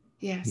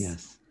 Yes.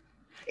 Yes.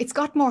 It's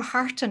got more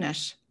heart in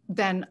it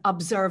than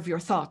observe your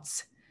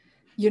thoughts,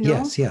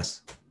 Yes,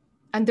 yes.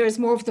 And there's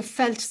more of the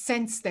felt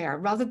sense there,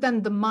 rather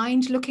than the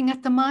mind looking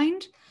at the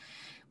mind.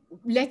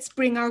 Let's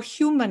bring our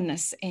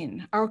humanness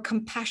in, our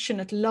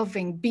compassionate,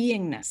 loving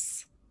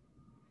beingness.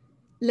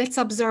 Let's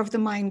observe the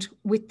mind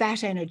with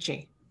that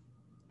energy.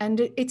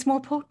 And it's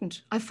more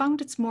potent. I found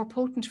it's more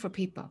potent for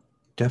people.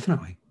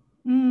 Definitely.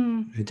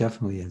 It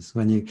definitely is.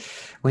 When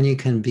you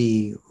can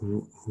be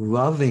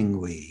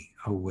lovingly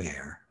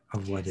aware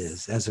of what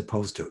is, as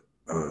opposed to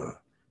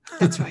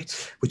That's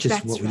right. Which is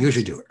what we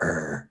usually do.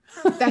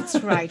 That's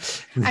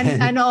right.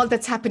 And all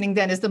that's happening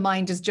then is the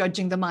mind is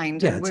judging the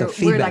mind. Yeah, it's a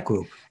feedback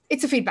loop.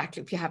 It's a feedback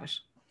loop. You have it.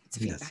 It's a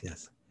feedback.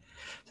 Yes.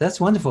 That's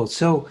wonderful.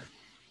 So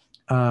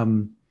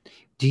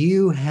do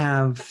you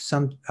have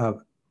some,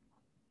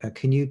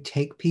 can you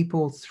take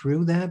people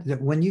through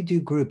that? When you do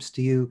groups,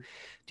 do you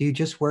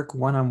just work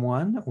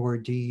one-on-one, or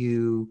do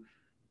you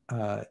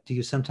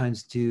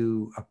sometimes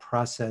do a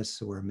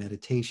process or a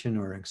meditation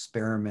or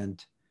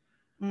experiment,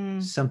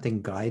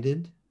 something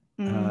guided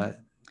to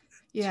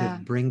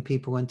bring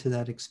people into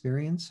that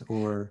experience?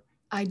 Or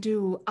I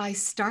do. I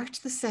start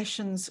the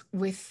sessions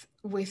with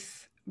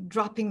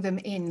dropping them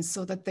in,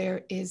 so that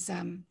there is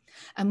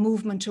a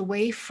movement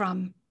away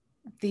from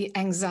the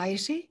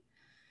anxiety,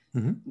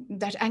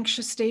 that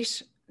anxious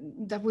state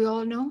that we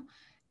all know,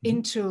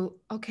 into,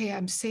 okay,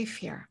 I'm safe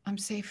here.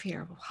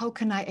 How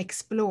can I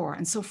explore?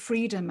 And so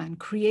freedom and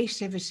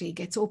creativity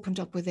gets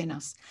opened up within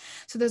us.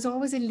 So there's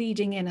always a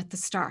leading in at the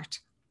start.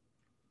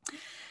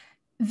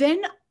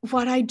 Then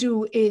what I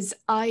do is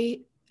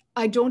I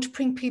don't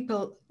bring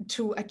people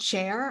to a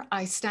chair.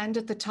 I stand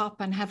at the top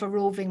and have a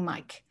roving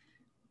mic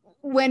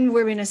when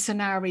we're in a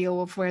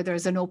scenario of where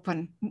there's an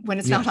open, when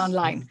it's not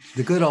online.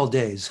 The good old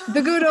days.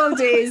 The good old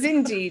days,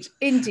 indeed.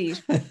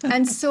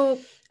 And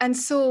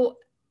so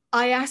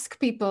I ask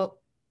people,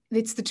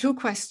 it's the two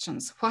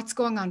questions: what's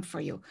going on for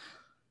you?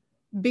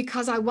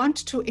 Because I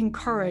want to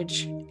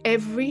encourage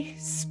every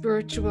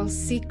spiritual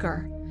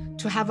seeker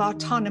to have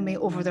autonomy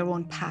over their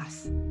own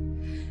path.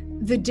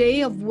 The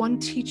day of one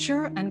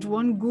teacher and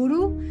one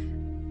guru,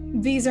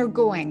 these are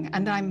going,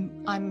 and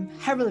I'm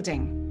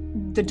heralding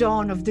the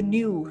dawn of the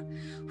new,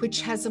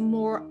 which has a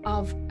more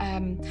of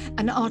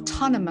an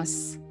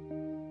autonomous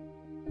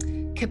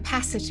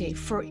capacity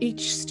for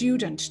each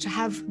student to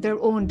have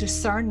their own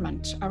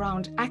discernment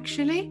around,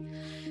 actually,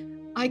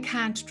 I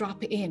can't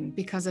drop in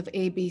because of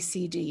A, B,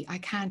 C, D. I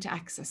can't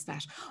access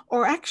that.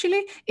 Or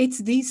actually, it's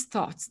these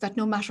thoughts that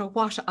no matter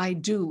what I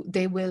do,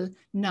 they will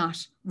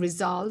not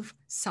resolve,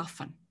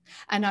 soften.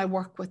 And I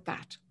work with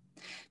that.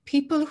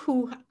 People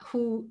who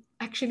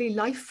actually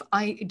life,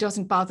 it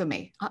doesn't bother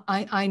me.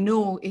 I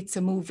know it's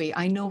a movie.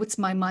 I know it's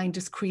my mind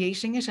is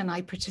creating it, and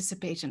I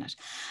participate in it.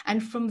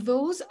 And from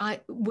those,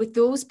 with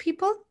those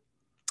people,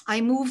 I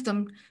move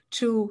them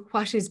to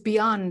what is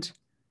beyond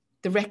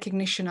the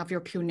recognition of your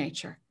pure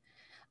nature,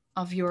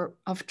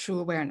 of true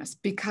awareness,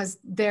 because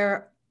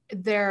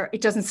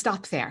it doesn't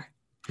stop there.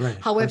 Right.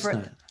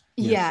 However,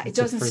 it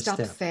doesn't stop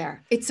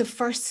there. It's a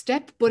first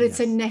step, but it's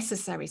a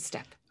necessary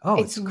step. Oh,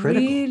 it's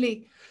critical.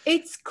 Really,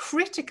 it's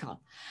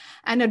critical.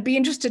 And I'd be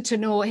interested to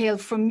know, Hale,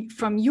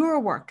 from your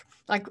work,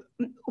 like,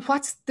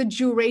 what's the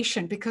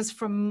duration? Because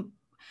from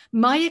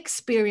my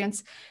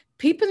experience,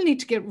 people need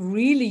to get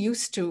really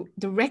used to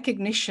the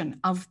recognition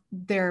of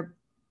their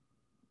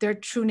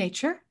true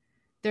nature,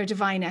 their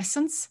divine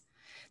essence.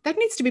 That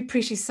needs to be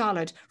pretty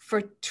solid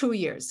for 2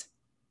 years.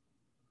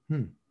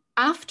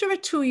 After a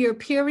 2-year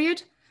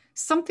period,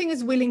 something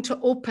is willing to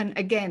open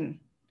again.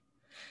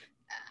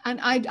 And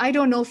I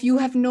don't know if you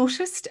have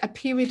noticed a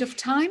period of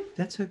time.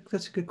 That's a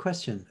good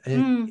question.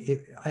 In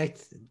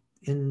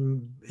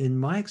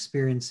my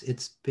experience,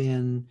 it's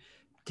been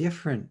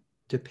different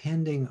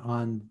depending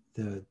on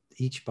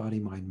each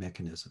body-mind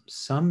mechanism.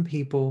 Some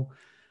people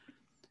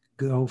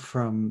go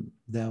from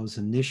those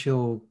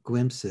initial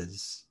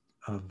glimpses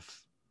of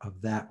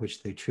that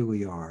which they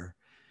truly are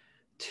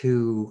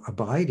to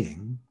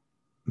abiding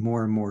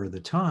more and more of the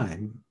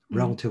time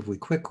relatively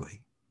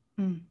quickly.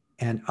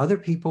 And other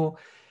people,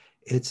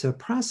 it's a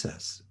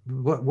process.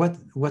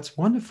 What's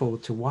wonderful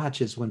to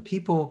watch is when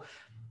people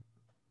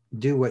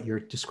do what you're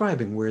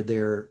describing, where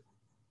they're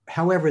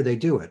however they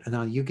do it. And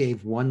now you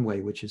gave one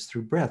way, which is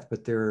through breath,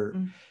 but there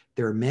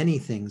are many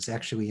things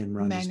actually in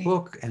Rhonda's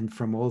book, and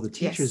from all the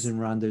teachers in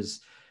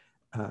Rhonda's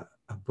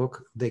a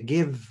book, they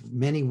give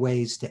many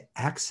ways to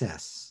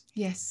access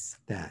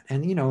that.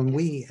 And, you know, and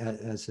we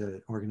as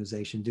an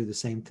organization do the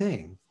same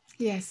thing.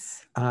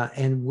 Yes.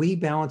 And we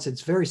balance,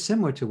 it's very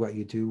similar to what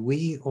you do.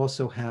 We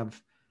also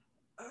have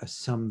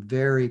some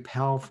very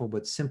powerful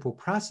but simple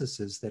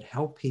processes that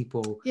help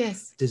people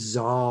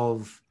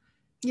dissolve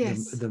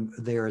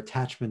their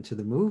attachment to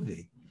the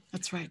movie.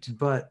 That's right.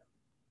 But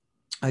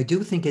I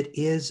do think it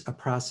is a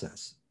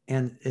process.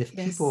 And if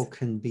people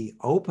can be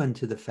open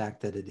to the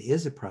fact that it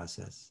is a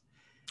process,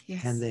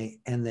 and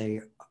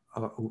they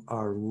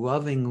are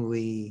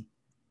lovingly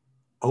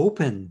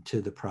open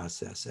to the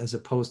process, as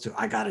opposed to,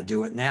 I got to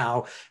do it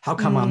now. How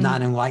come I'm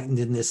not enlightened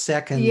in this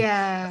second?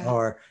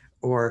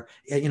 Or,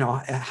 you know,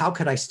 how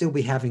could I still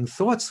be having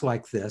thoughts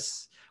like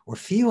this or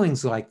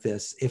feelings like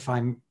this if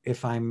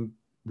I'm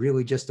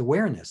really just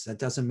awareness? That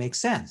doesn't make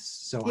sense.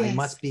 So I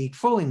must be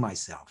fooling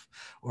myself,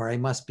 or I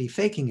must be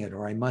faking it,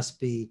 or I must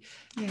be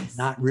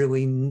not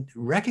really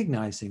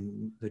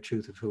recognizing the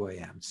truth of who I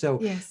am.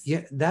 So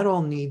that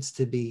all needs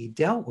to be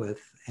dealt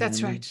with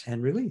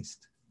and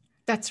released.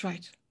 That's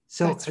right.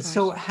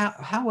 So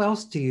how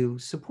else do you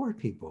support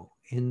people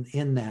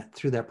in that,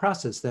 through that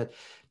process, that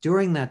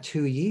during that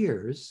 2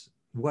 years,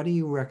 what do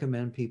you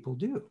recommend people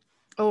do?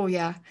 Oh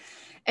yeah,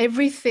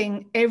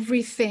 everything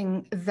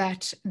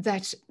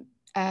that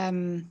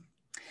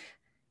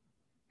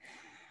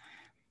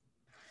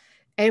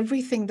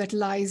everything that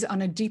lies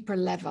on a deeper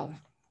level.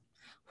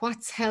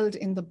 What's held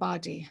in the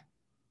body?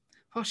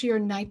 What are your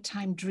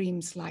nighttime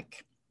dreams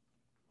like?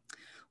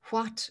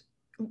 What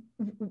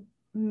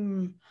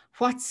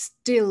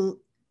still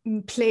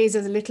plays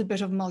as a little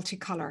bit of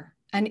multicolor?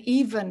 And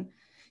even,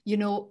 you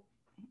know,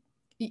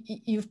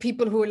 you've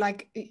people who are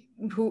like,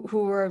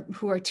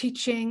 who are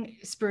teaching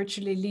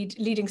spiritually,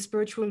 leading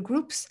spiritual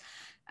groups,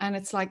 and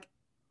it's like,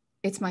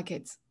 it's my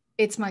kids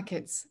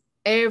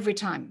every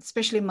time,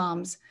 especially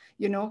moms,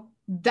 you know,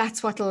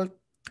 that's what'll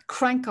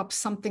crank up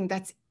something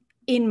that's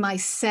in my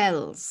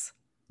cells.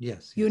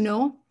 You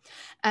know?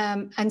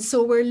 And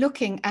so we're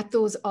looking at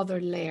those other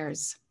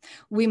layers.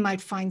 We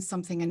might find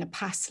something in a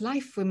past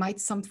life. We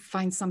might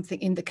find something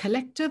in the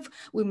collective.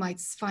 We might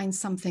find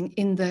something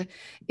in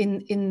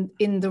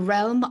the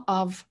realm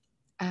of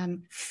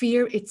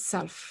fear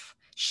itself,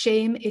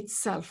 shame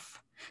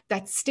itself,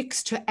 that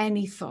sticks to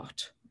any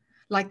thought.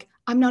 Like,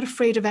 I'm not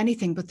afraid of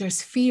anything, but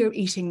there's fear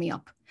eating me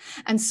up.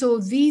 And so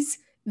these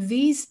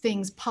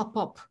things pop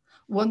up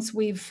once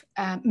we've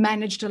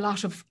managed a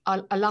lot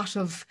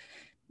of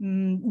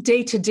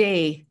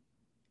day-to-day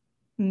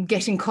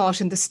getting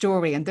caught in the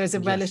story. And there's a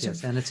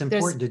relative... And it's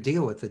important to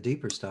deal with the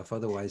deeper stuff,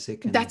 otherwise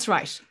it can... That's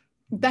right.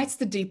 That's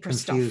the deeper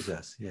stuff. Confuse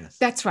us, yes.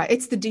 That's right.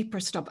 It's the deeper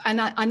stuff. And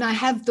I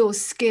have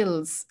those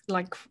skills.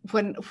 Like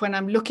when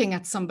I'm looking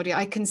at somebody,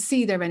 I can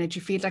see their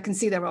energy field, I can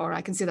see their aura,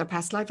 I can see their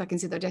past life, I can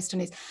see their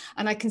destinies,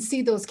 and I can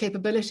see those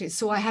capabilities.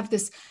 So I have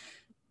this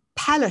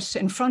palette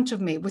in front of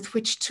me with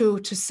which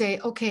to say,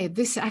 okay,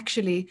 this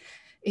actually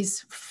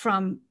is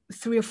from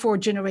 3 or 4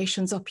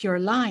 generations up your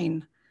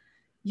line,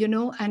 you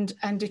know, and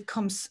it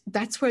comes,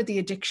 that's where the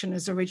addiction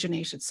is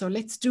originated. So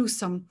let's do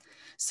some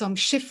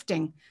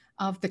shifting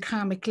of the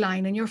karmic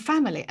line in your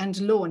family,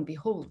 and lo and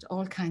behold,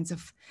 all kinds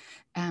of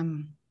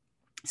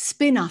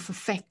spin-off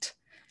effect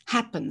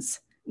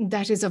happens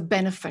that is of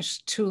benefit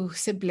to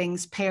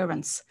siblings,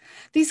 parents.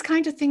 These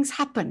kind of things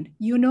happen,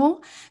 you know,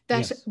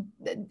 that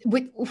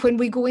when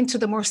we go into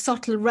the more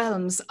subtle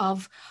realms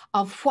of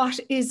what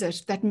is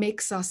it that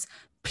makes us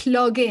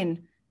plug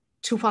in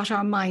to what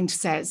our mind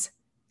says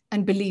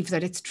and believe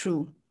that it's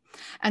true.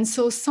 And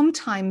so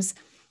sometimes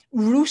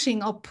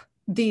rooting up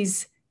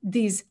these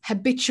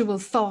habitual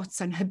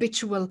thoughts and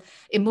habitual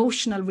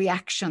emotional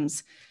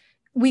reactions,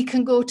 we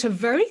can go to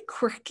very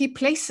quirky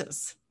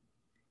places,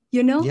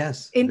 you know,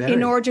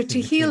 in order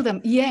to heal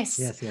them. Yes.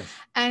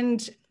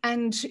 And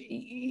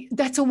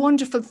that's a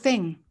wonderful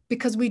thing,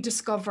 because we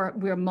discover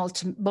we're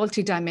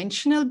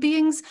multidimensional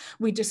beings.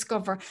 We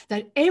discover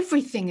that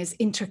everything is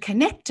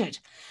interconnected.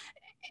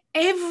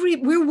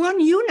 We're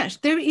one unit.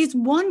 There is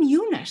one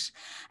unit,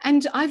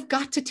 and I've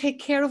got to take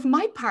care of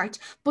my part,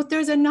 but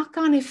there's a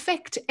knock-on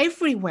effect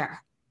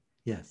everywhere.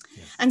 Yes.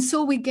 And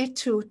so we get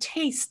to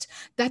taste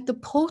that the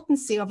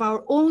potency of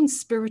our own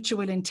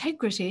spiritual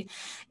integrity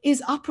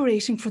is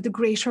operating for the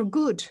greater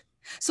good.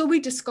 So we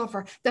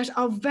discover that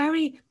our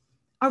very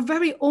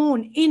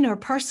own inner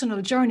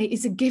personal journey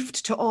is a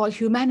gift to all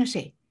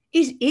humanity.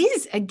 It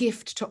is a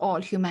gift to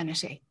all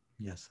humanity.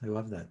 Yes, I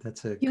love that.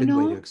 That's a good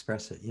way to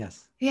express it.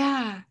 Yes.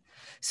 Yeah.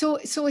 So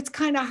it's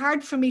kind of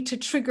hard for me to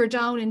trigger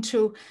down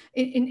into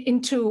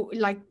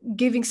like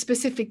giving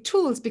specific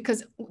tools,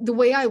 because the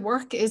way I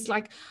work is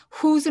like,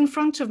 who's in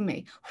front of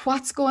me?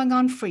 What's going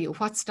on for you?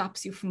 What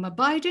stops you from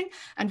abiding?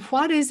 And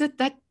what is it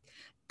that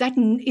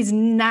is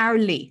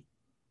gnarly?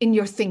 in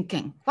your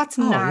thinking? What's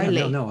Oh,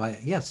 gnarly? yeah,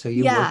 no. So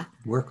you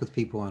work with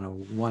people on a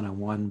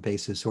one-on-one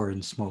basis or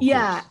in small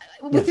groups.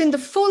 Within the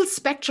full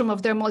spectrum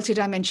of their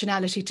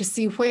multidimensionality, to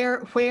see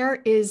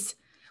what is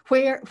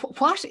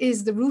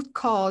the root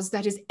cause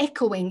that is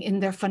echoing in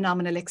their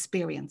phenomenal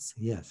experience.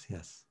 Yes.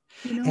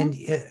 You know? And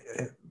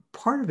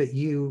part of it,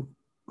 you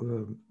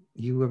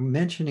were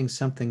mentioning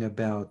something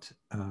about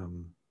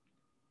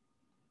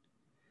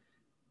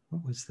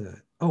what was the?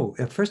 Oh,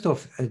 first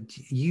off,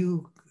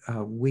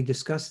 we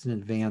discussed in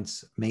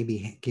advance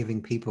maybe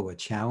giving people a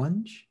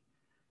challenge.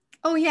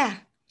 Oh yeah.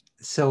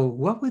 So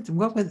what would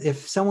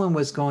if someone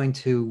was going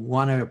to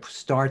want to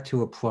start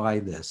to apply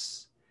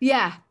this?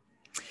 Yeah.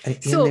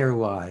 In their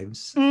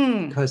lives,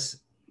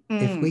 because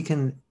if we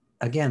can,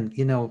 again,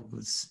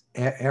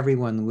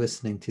 everyone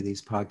listening to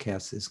these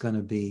podcasts is going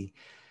to be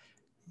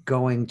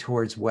going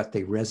towards what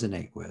they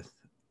resonate with.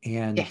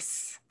 And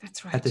yes,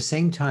 that's right. At the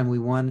same time, we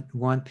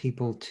want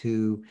people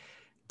to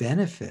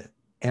benefit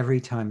every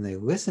time they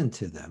listen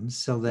to them,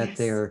 so that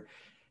they're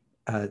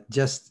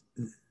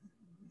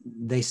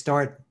they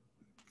start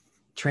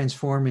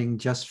transforming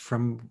just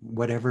from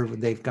whatever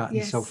they've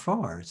gotten so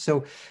far.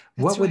 So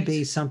what would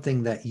be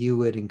something that you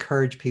would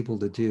encourage people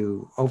to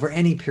do over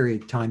any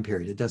time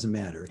period? It doesn't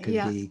matter. It could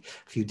be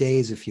a few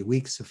days, a few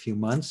weeks, a few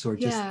months, or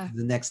just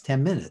the next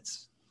 10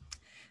 minutes.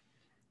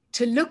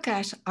 To look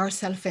at our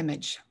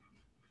self-image.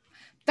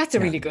 That's a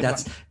really good one.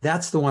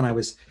 That's the one I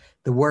was,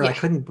 the word I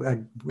couldn't,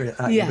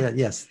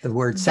 yes, the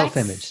word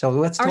self-image. So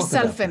let's talk about that.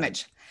 Our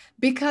self-image.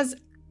 Because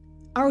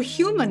our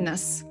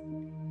humanness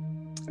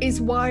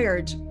is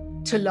wired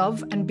to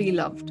love and be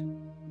loved.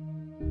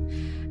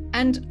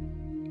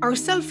 And our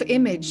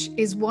self-image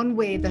is one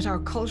way that our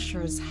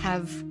cultures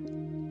have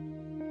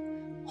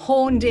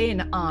honed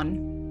in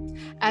on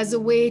as a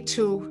way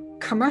to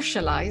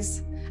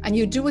commercialize, and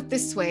you do it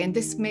this way, and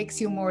this makes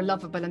you more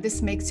lovable, and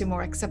this makes you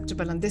more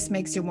acceptable, and this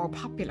makes you more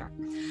popular.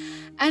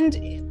 And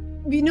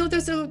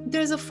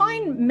there's a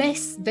fine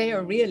mess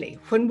there, really,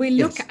 when we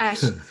look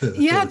at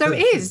there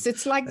is.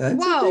 It's like,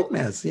 it's a big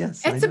mess.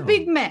 Yes, it's a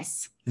big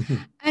mess.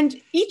 And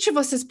each of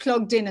us is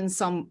plugged in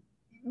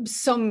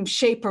some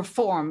shape or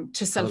form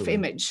to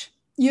self-image,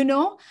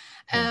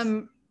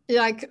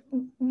 like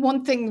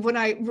one thing, when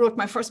I wrote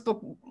my first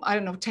book, I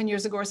don't know, 10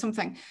 years ago or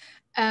something,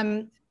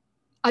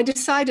 I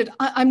decided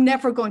I'm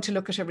never going to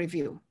look at a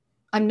review.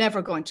 I'm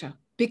never going to.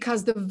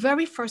 Because the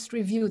very first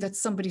review that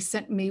somebody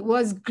sent me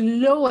was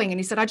glowing. And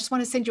he said, I just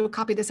want to send you a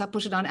copy of this. I'll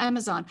put it on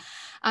Amazon.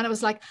 And I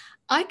was like,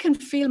 I can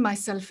feel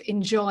myself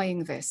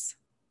enjoying this.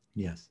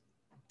 Yes.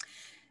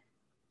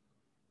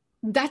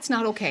 That's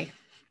not okay.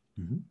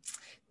 Mm-hmm.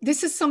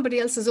 This is somebody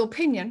else's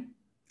opinion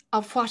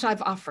of what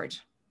I've offered.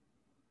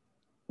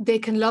 They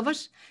can love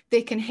it.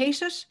 They can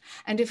hate it.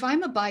 And if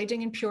I'm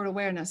abiding in pure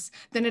awareness,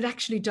 then it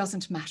actually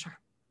doesn't matter.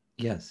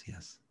 Yes.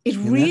 It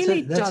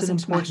really doesn't matter. That's an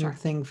important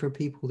thing for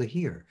people to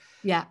hear.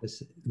 Yeah.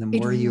 The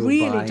more you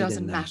really abide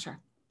doesn't in that. matter.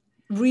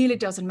 Really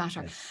doesn't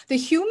matter. Yes. The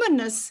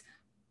humanness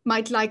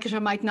might like it or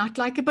might not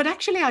like it, but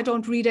actually I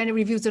don't read any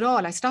reviews at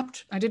all. I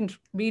didn't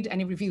read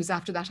any reviews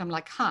after that. I'm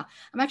like, I'm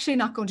actually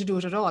not going to do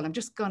it at all. I'm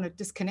just going to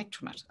disconnect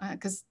from it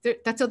because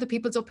that's other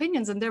people's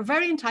opinions and they're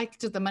very entitled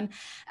to them. And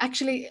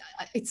actually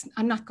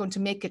I'm not going to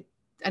make it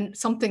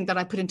something that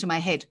I put into my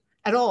head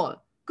at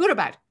all, good or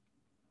bad.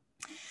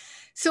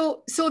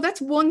 So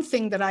that's one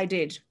thing that I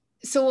did.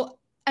 So,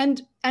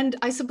 and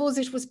I suppose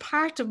it was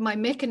part of my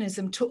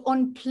mechanism to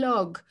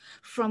unplug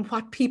from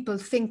what people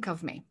think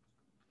of me.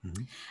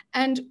 Mm-hmm.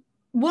 And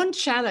one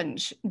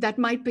challenge that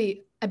might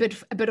be a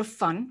bit of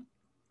fun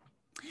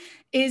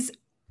is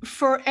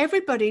for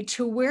everybody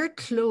to wear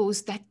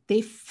clothes that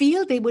they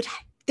feel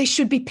they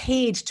should be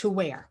paid to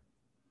wear.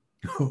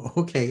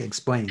 Okay,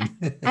 explain.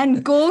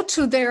 And go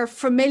to their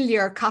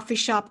familiar coffee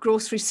shop,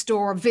 grocery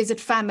store, visit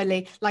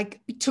family, like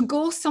to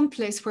go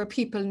someplace where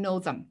people know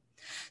them.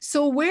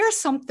 So wear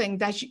something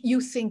that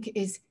you think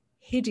is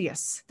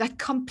hideous, that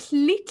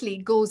completely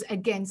goes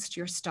against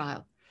your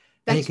style.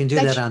 And you can do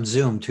that on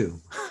Zoom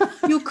too.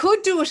 You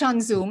could do it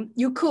on Zoom,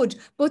 you could.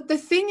 But the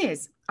thing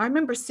is, I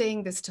remember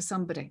saying this to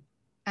somebody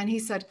and he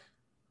said,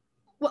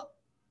 well,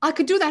 I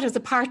could do that as a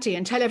party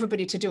and tell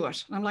everybody to do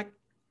it. And I'm like,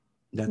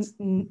 that's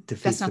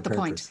not the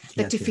point.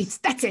 That's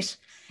it.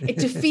 It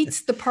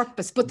defeats the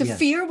purpose. But the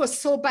fear was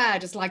so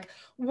bad. It's like,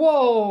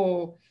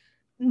 whoa,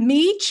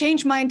 me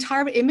change my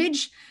entire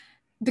image?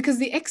 Because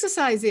the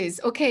exercise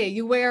is, okay,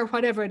 you wear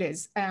whatever it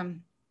is,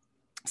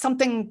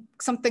 something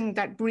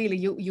that really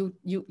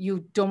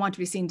you don't want to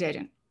be seen dead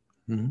in.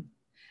 Mm-hmm.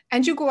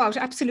 And you go out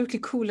absolutely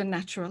cool and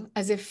natural,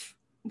 as if,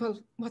 well,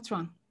 what's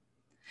wrong?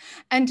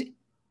 And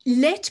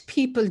let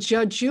people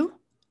judge you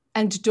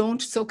and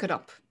don't soak it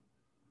up.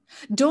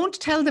 Don't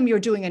tell them you're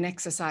doing an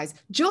exercise.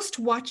 Just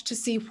watch to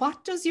see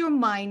what does your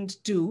mind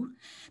do,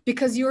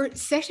 because you're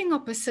setting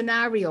up a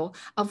scenario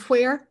of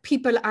where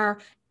people are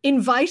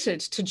invited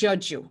to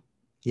judge you.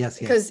 Yes.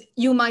 Because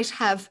you might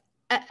have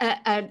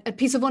a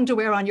piece of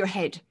underwear on your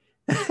head,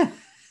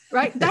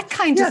 right? That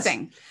kind of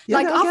thing. Yeah,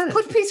 like, I'll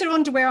put a piece of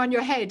underwear on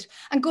your head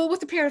and go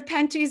with a pair of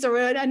panties or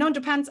an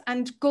underpants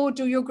and go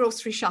do your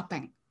grocery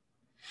shopping.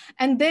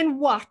 And then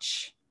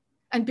watch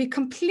and be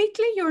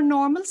completely your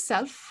normal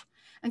self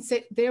and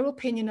say, their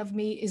opinion of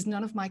me is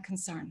none of my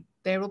concern.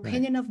 Their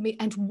opinion of me,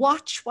 and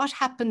watch what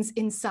happens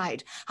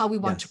inside, how we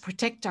want to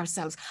protect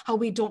ourselves, how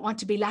we don't want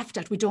to be laughed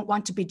at, we don't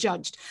want to be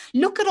judged.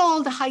 Look at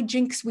all the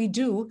hijinks we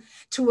do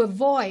to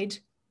avoid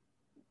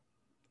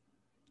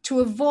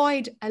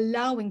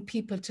allowing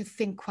people to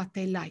think what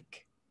they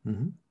like.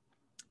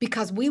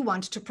 Because we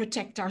want to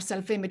protect our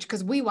self-image,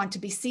 because we want to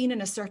be seen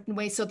in a certain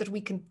way so that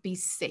we can be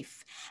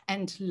safe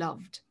and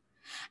loved.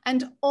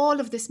 And all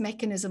of this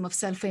mechanism of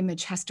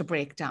self-image has to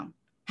break down,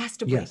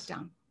 break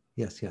down.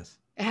 Yes, yes.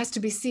 It has to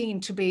be seen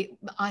to be,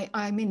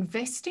 I'm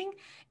investing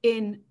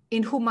in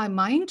who my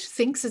mind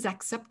thinks is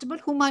acceptable,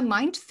 who my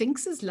mind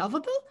thinks is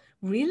lovable,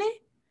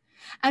 really?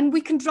 And we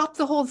can drop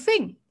the whole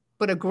thing.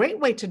 But a great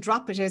way to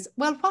drop it is,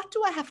 well, what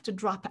do I have to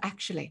drop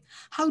actually?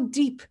 How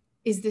deep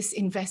is this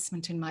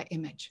investment in my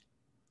image?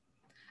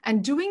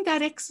 And doing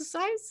that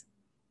exercise,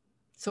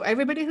 so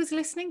everybody who's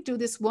listening, do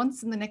this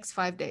once in the next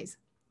 5 days.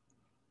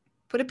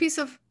 Put a piece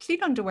of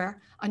clean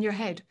underwear on your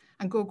head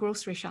and go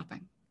grocery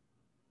shopping.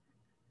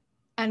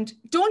 And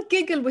don't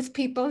giggle with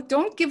people.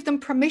 Don't give them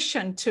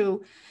permission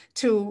to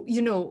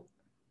join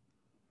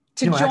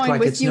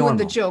with you in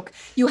the joke.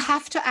 You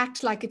have to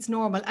act like it's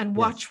normal and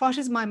watch, what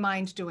is my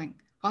mind doing?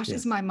 What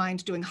is my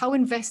mind doing? How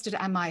invested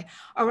am I?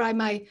 Or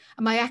am I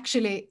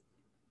actually,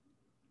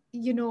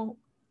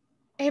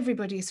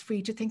 everybody is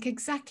free to think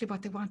exactly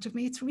what they want of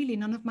me. It's really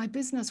none of my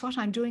business. What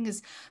I'm doing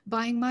is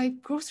buying my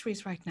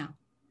groceries right now.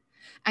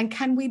 And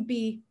can we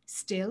be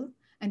still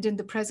and in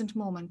the present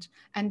moment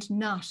and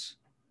not,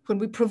 when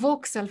we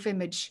provoke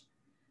self-image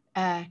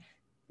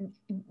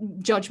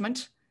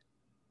judgment,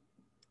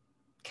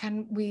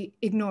 can we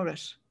ignore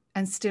it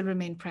and still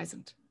remain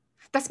present?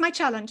 That's my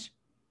challenge.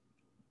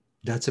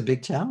 That's a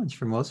big challenge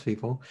for most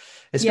people,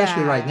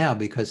 especially right now,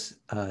 because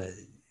a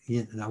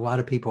lot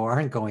of people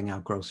aren't going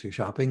out grocery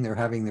shopping. They're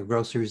having their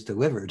groceries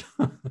delivered.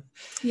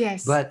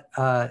 Yes. But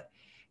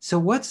so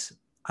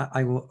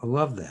I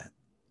love that.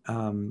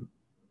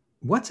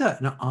 What's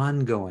an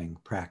ongoing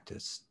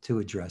practice to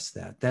address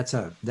that? That's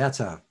a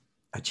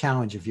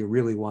challenge if you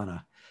really want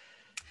to.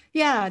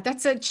 Yeah,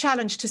 that's a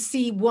challenge to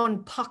see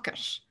one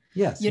pocket.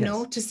 Yes.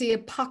 To see a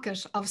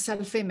pocket of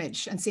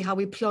self-image and see how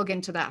we plug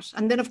into that.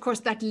 And then, of course,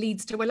 that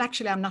leads to, well,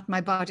 actually, I'm not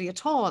my body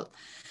at all.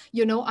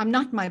 I'm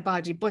not my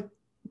body, but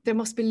there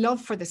must be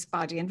love for this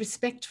body and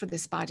respect for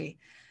this body.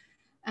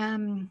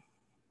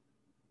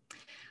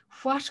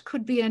 What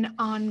could be an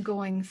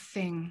ongoing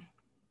thing?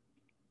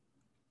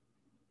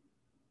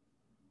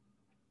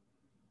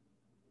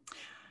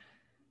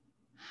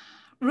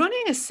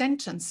 Running a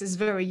sentence is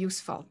very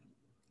useful,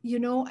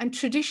 and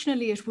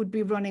traditionally it would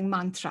be running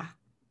mantra,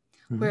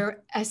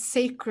 where a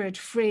sacred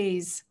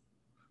phrase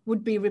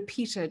would be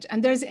repeated.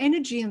 And there's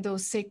energy in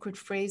those sacred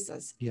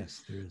phrases.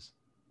 Yes, there is.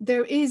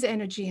 There is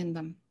energy in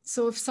them.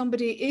 So if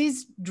somebody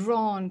is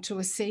drawn to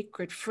a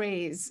sacred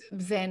phrase,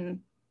 then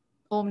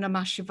Om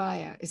Namah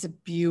Shivaya is a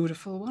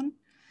beautiful one.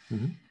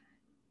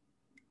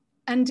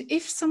 And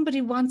if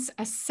somebody wants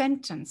a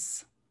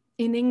sentence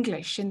in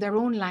English, in their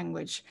own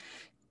language,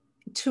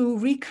 to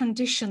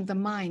recondition the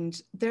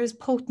mind, there's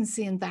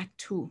potency in that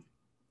too.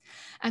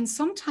 And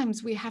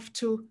sometimes we have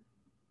to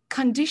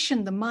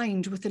condition the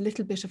mind with a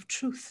little bit of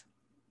truth,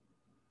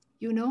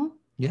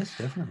 Yes,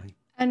 definitely.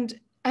 And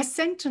a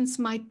sentence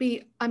might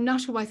be, I'm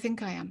not who I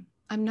think I am.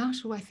 I'm not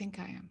who I think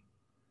I am.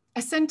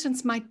 A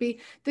sentence might be,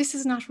 this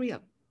is not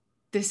real.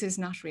 This is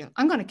not real.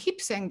 I'm going to keep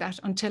saying that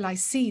until I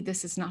see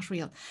this is not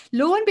real.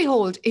 Lo and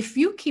behold, if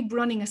you keep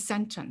running a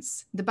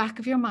sentence in the back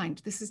of your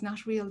mind, this is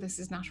not real, this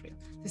is not real.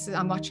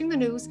 I'm watching the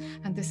news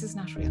and this is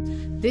not real.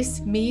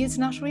 This me is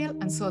not real,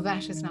 and so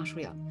that is not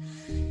real.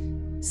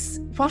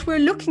 What we're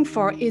looking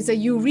for is a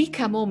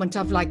eureka moment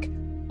of like,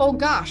 oh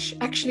gosh,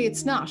 actually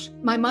it's not.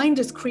 My mind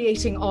is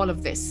creating all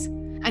of this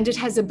and it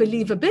has a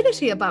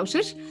believability about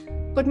it,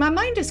 but my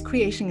mind is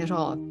creating it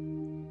all.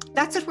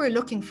 That's what we're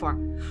looking for.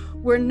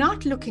 We're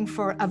not looking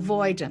for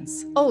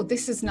avoidance. Oh,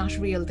 this is not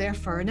real,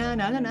 therefore, no,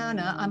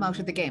 I'm out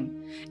of the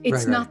game.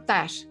 It's not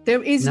that.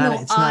 There is no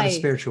I. It's not a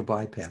spiritual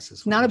bypass.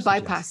 It's not a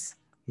bypass.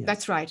 Yes.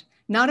 That's right.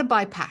 Not a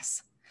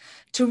bypass.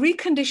 To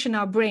recondition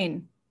our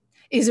brain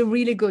is a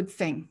really good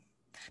thing,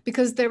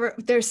 because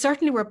there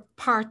certainly were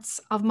parts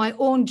of my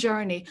own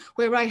journey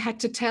where I had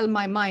to tell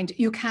my mind,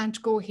 you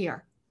can't go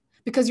here,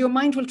 because your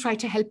mind will try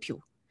to help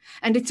you.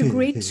 And it's a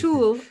great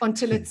tool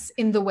until it's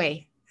in the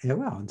way. Yeah,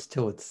 well,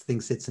 until it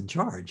thinks it's in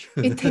charge.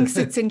 It thinks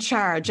it's in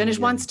charge, and it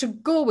wants to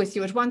go with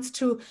you. It wants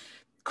to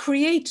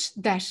create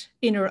that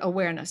inner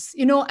awareness,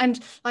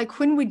 and like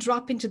when we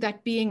drop into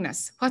that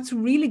beingness, what's a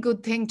really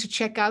good thing to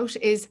check out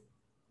is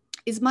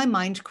my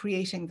mind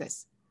creating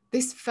this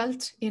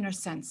felt inner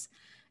sense?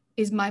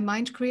 Is my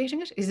mind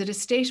creating it? Is it a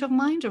state of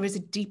mind, or is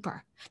it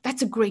deeper?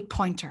 That's a great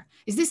pointer.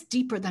 Is this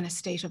deeper than a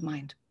state of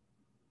mind?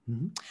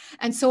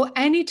 And so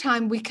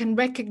anytime we can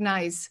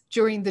recognize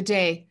during the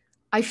day,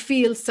 I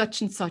feel such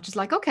and such, it's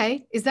like,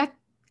 okay, is that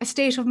a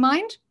state of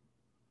mind?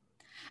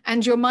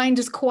 And your mind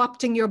is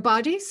co-opting your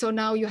body. So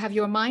now you have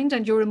your mind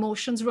and your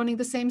emotions running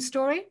the same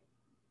story.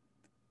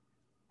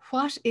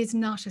 What is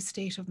not a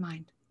state of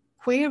mind?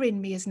 Where in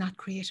me is not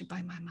created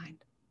by my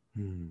mind?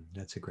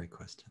 That's a great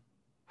question.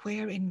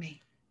 Where in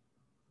me?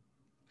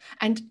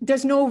 And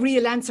there's no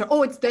real answer.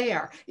 Oh, it's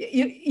there.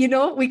 You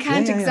know, we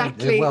can't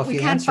exactly, well, if we you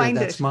can't answer find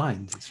that's it.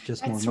 mind. It's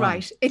just That's more mind.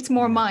 right. It's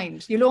more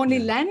mind. You'll only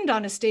land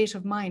on a state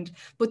of mind,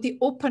 but the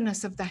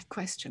openness of that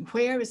question,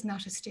 where is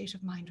not a state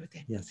of mind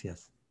within? Yes,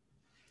 yes.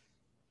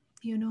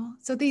 You know,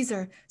 so these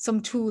are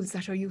some tools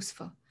that are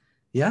useful.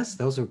 Yes,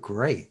 those are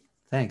great.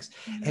 Thanks.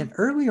 And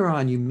earlier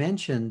on, you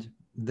mentioned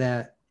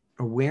that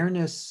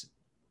awareness,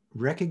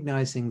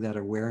 recognizing that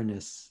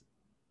awareness,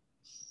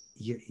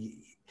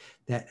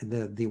 that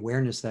the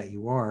awareness that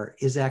you are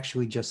is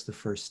actually just the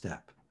first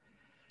step.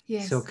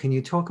 Yes. So can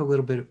you talk a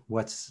little bit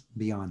what's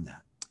beyond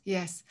that?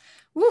 Yes.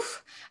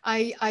 Woof.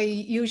 I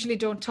usually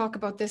don't talk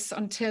about this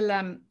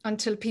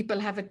until people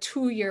have a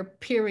 2-year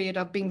period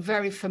of being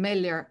very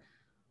familiar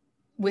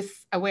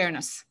with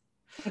awareness.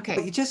 Okay.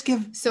 But you just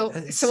give,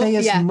 say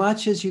as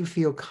much as you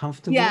feel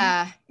comfortable.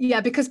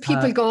 Yeah, because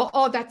people go,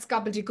 oh, that's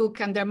gobbledygook,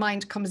 and their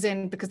mind comes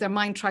in because their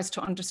mind tries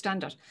to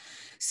understand it.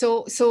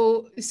 So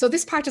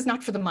this part is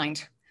not for the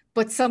mind,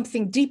 but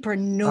something deeper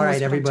knows. All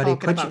right, everybody,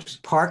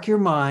 park your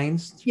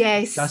minds.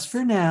 Yes. Just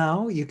for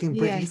now. You can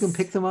you can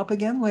pick them up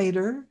again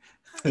later.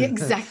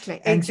 Exactly.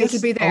 And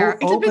it'll be there.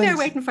 It'll be there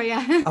waiting for you.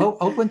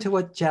 Open to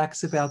what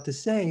Jac's about to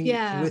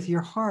say with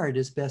your heart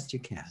as best you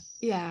can.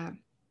 Yeah.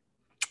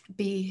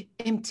 Be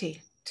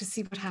empty to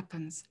see what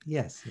happens.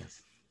 Yes,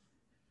 yes.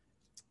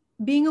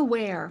 Being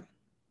aware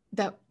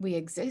that we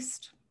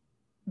exist,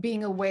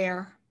 being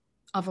aware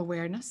of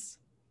awareness,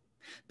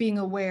 being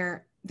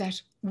aware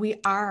that we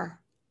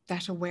are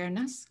that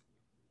awareness.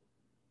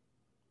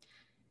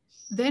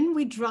 Then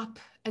we drop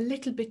a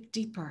little bit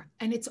deeper,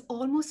 and it's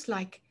almost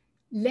like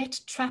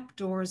let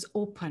trapdoors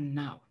open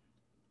now.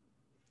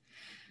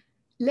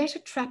 Let a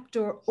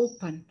trapdoor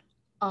open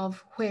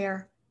of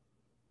where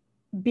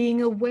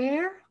being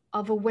aware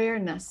of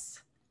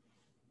awareness,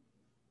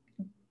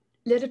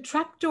 let a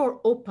trapdoor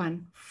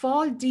open,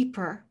 fall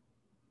deeper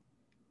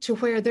to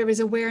where there is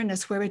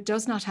awareness, where it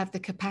does not have the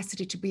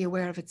capacity to be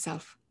aware of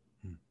itself.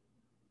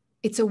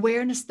 It's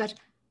awareness that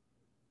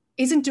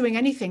isn't doing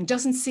anything,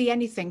 doesn't see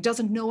anything,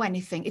 doesn't know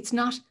anything. It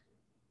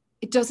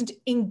doesn't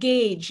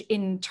engage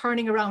in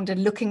turning around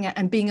and looking at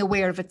and being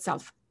aware of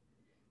itself.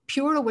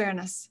 Pure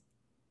awareness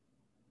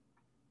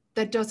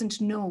that doesn't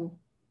know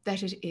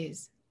that it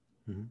is.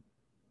 Mm-hmm.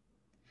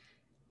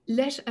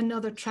 Let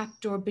another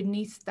trapdoor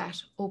beneath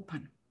that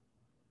open.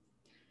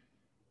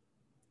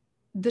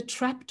 The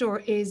trapdoor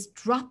is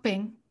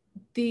dropping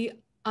the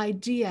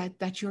idea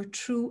that your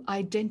true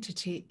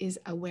identity is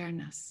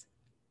awareness.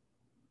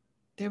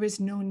 There is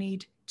no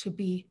need to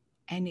be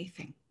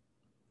anything.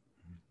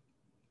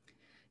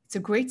 It's a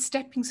great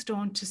stepping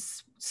stone to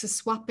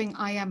swapping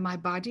I am my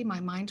body, my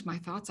mind, my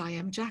thoughts, I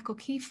am Jac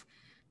O'Keeffe,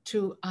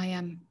 to I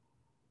am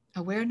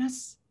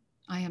awareness,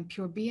 I am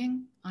pure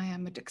being, I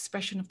am an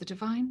expression of the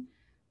divine,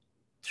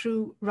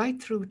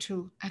 right through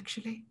to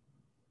actually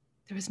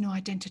there is no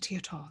identity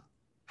at all.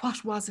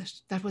 What was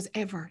it that was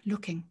ever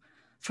looking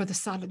for the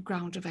solid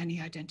ground of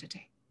any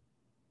identity?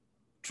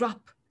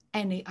 Drop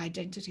any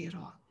identity at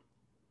all.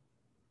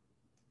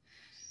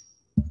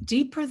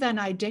 Deeper than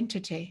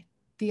identity,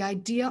 the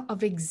idea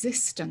of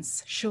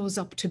existence shows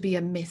up to be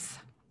a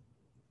myth.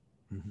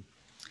 Mm-hmm.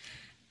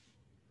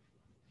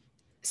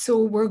 So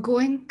we're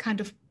going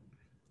kind of,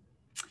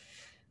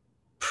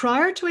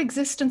 prior to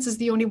existence is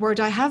the only word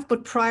I have,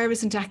 but prior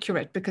isn't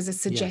accurate because it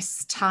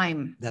suggests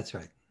time. That's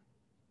right.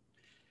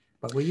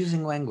 But we're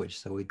using language,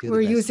 so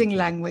we're using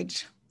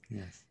language.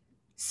 Yes.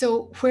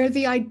 So where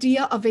the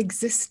idea of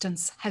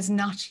existence has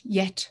not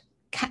yet,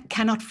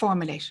 cannot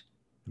formulate,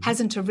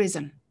 hasn't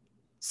arisen.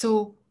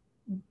 So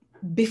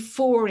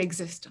before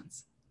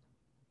existence.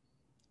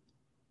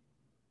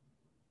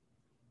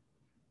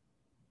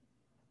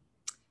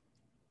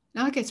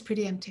 Now it gets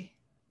pretty empty.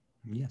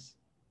 Yes.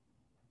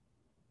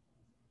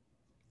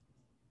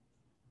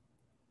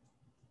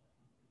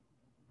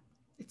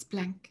 It's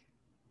blank.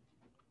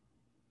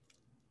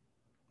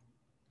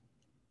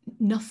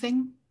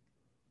 Nothing,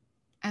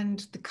 and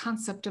the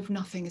concept of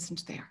nothing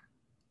isn't there.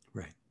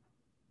 Right.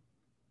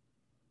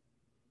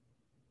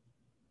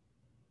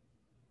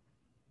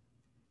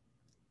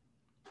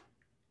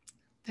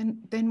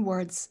 Then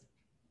words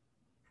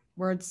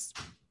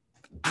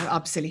are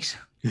obsolete.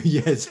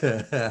 Yes.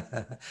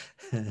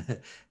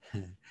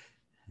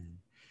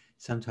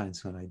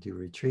 Sometimes when I do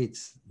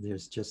retreats,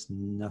 there's just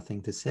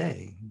nothing to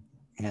say,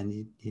 and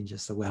you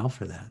just allow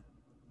for that.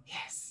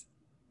 Yes.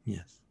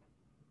 Yes.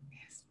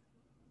 Yes.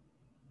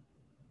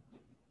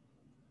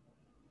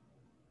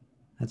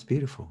 That's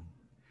beautiful.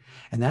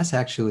 And that's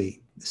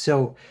actually,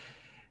 so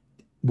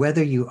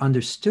whether you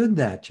understood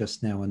that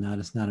just now or not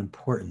is not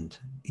important.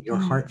 Your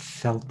heart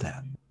felt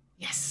that.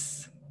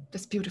 Yes.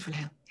 That's beautiful,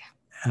 Hale.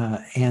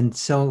 Yeah. And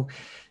so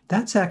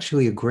that's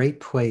actually a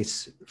great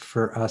place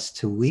for us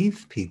to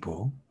leave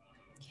people.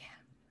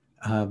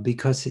 Yeah.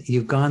 Because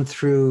you've gone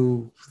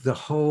through the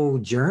whole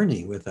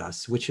journey with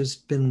us, which has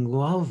been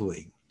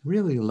lovely,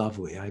 really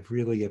lovely. I've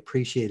really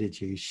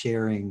appreciated you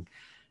sharing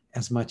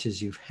as much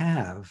as you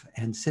have.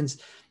 And since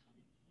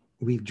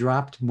we've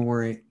dropped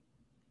more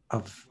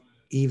of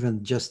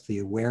even just the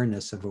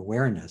awareness of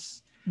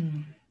awareness,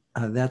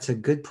 that's a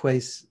good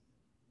place,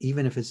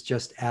 even if it's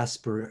just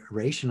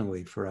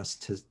aspirationally, for us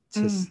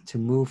to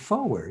move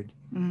forward.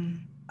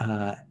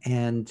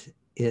 And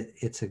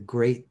it's a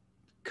great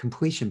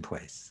completion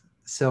place.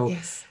 So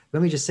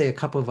let me just say a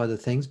couple of other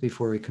things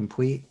before we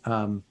complete.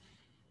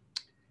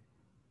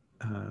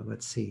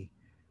 Let's see.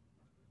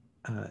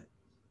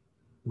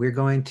 We're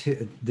going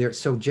to there.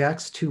 So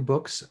Jac's 2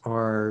 books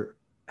are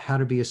How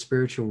to Be a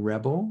Spiritual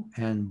Rebel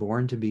and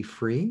Born to Be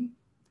Free.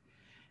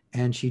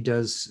 And she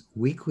does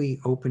weekly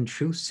Open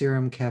Truth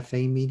Serum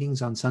Cafe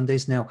meetings on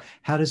Sundays. Now,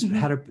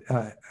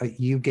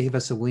 you gave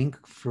us a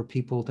link for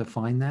people to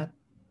find that?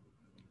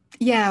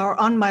 Yeah, or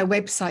on my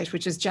website,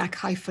 which is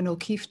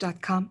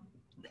jac-o'keeffe.com.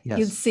 Yes.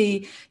 You'll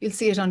see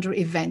it under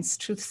events,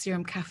 Truth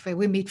Serum Cafe.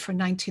 We meet for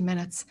 90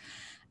 minutes.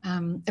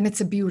 And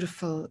it's a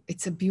beautiful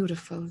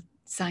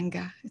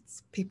Sangha.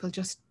 It's people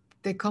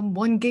they come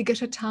 1 gig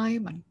at a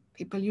time, and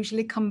people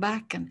usually come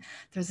back, and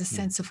there's a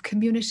sense of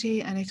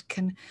community, and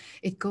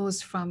it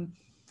goes from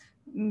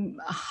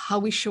how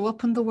we show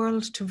up in the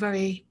world to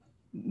very,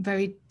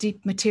 very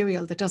deep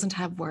material that doesn't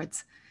have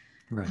words.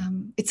 Right.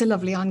 It's a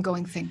lovely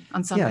ongoing thing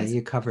on Sundays. Yeah,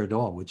 you cover it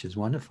all, which is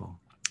wonderful.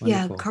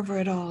 Yeah, cover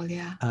it all,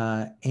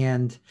 yeah.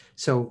 And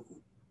so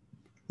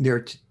there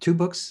are 2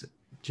 books,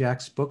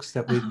 Jac's books,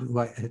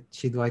 that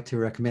she'd like to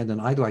recommend,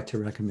 and I'd like to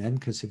recommend,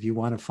 because if you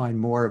want to find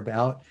more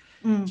about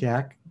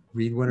Jac,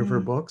 read one of her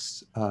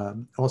books.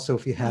 Also,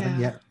 if you haven't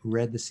yet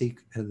read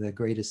The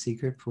Greatest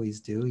Secret, please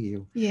do.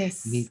 You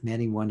meet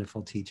many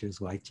wonderful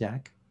teachers like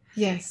Jac.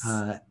 Yes.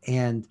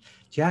 And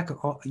Jac,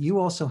 you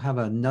also have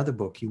another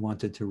book you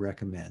wanted to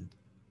recommend.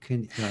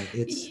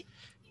 It's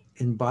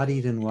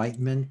Embodied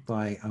Enlightenment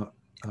by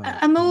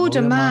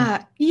Amode Ma.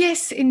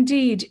 Yes,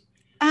 indeed.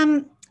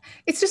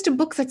 It's just a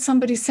book that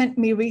somebody sent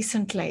me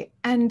recently,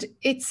 and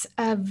it's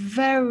a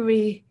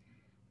very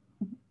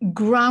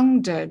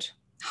grounded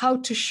how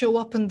to show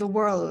up in the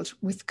world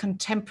with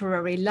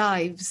contemporary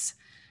lives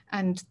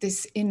and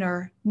this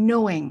inner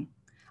knowing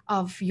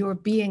of your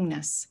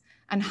beingness,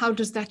 and how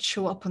does that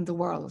show up in the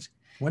world.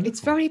 Wonderful. It's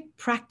very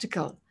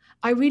practical.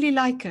 I really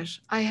like it.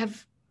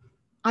 I've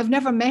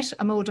never met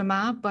Amode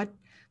Ma, but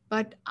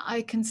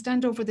I can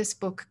stand over this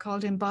book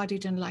called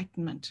Embodied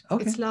Enlightenment.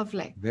 Okay. It's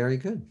lovely. Very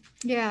good.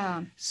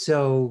 Yeah.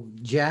 So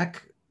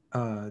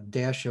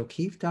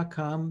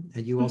jac-o'keeffe.com,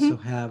 and you also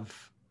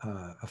have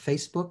a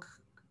Facebook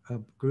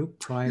group,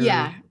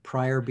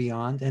 Prior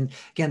Beyond. And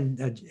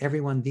again,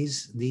 everyone,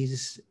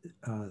 these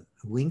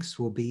links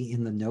will be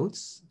in the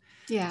notes.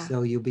 Yeah.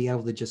 So you'll be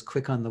able to just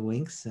click on the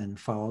links and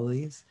follow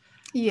these.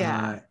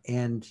 Yeah.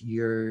 And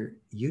your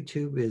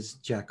YouTube is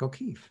Jac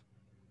O'Keeffe.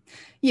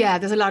 Yeah,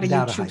 there's a lot of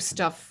YouTube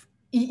stuff.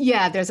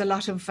 Yeah, there's a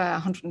lot of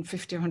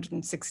 150 or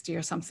 160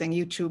 or something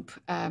YouTube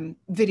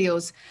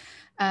videos.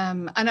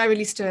 And I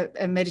released a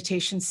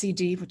meditation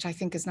CD, which I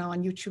think is now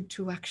on YouTube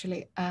too,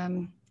 actually.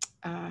 And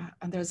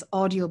there's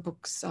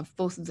audiobooks of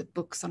both of the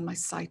books on my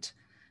site.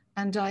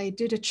 And I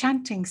did a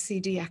chanting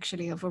CD,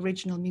 actually, of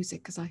original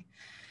music, because I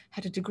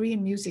had a degree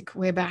in music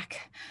way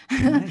back.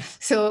 Nice.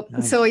 So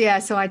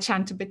I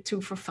chant a bit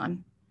too for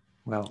fun.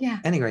 Well,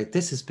 anyway,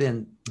 this has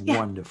been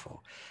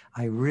wonderful.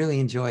 I really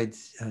enjoyed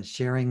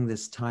sharing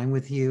this time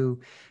with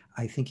you.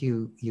 I think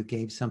you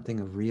gave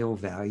something of real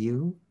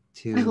value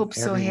to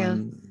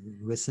everyone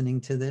listening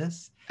to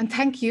this. And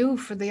thank you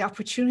for the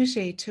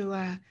opportunity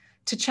to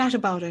chat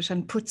about it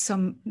and put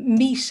some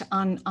meat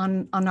on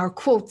our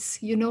quotes,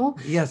 in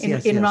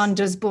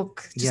Rhonda's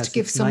book, just to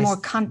give some more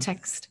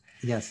context.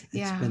 Yes,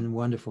 it's been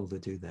wonderful to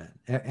do that.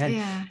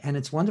 And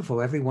it's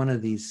wonderful. Every one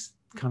of these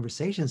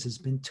conversations has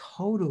been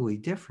totally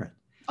different.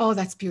 Oh,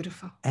 that's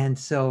beautiful. And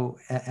so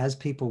as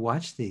people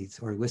watch these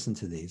or listen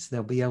to these,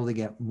 they'll be able to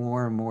get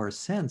more and more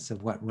sense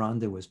of what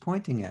Rhonda was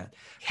pointing at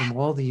from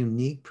all the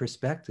unique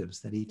perspectives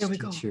that each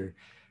teacher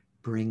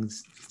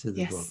brings to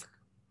the book.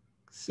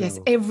 So, yes,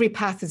 every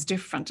path is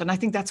different. And I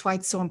think that's why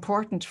it's so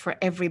important for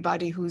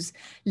everybody who's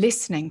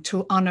listening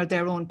to honor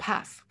their own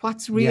path.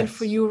 What's real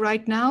for you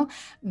right now?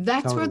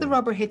 That's where the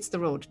rubber hits the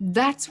road.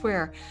 That's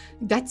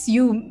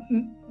you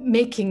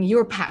making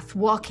your path,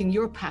 walking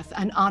your path,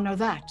 and honor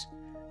that.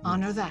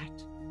 Honor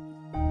that.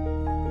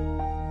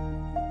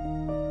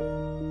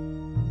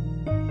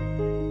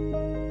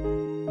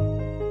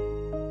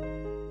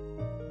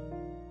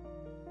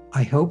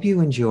 I hope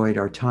you enjoyed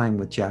our time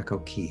with Jac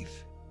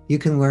O'Keeffe. You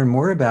can learn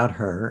more about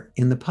her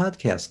in the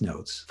podcast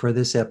notes for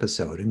this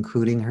episode,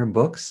 including her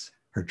books,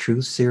 her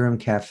Truth Serum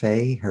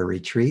Cafe, her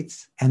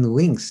retreats, and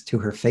links to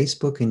her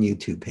Facebook and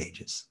YouTube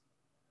pages.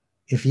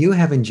 If you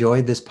have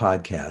enjoyed this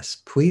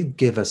podcast, please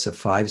give us a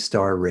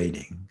 5-star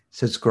rating,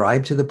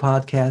 subscribe to the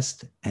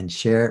podcast, and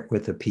share it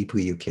with the people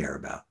you care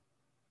about.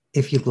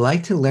 If you'd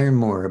like to learn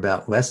more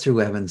about Lester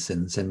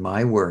Levinson's and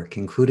my work,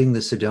 including the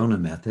Sedona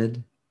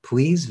method,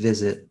 please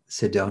visit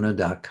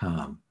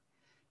sedona.com.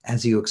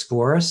 As you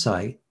explore our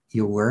site,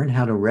 you'll learn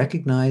how to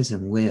recognize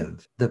and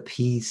live the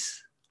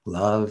peace,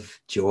 love,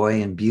 joy,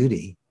 and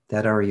beauty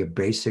that are your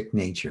basic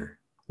nature.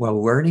 while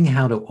learning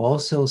how to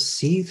also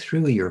see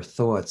through your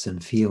thoughts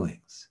and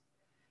feelings.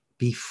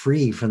 Be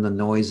free from the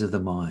noise of the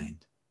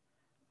mind.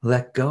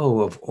 Let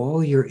go of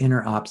all your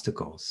inner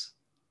obstacles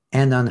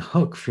and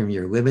unhook from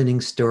your limiting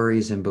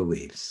stories and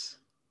beliefs.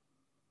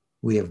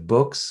 We have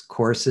books,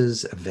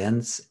 courses,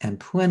 events, and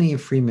plenty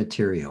of free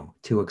material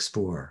to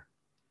explore.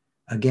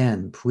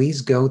 Again,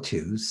 please go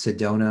to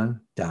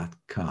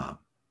Sedona.com.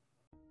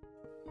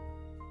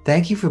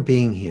 Thank you for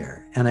being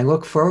here, and I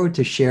look forward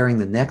to sharing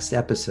the next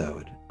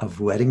episode of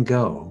Letting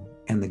Go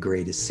and the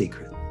Greatest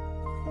Secret.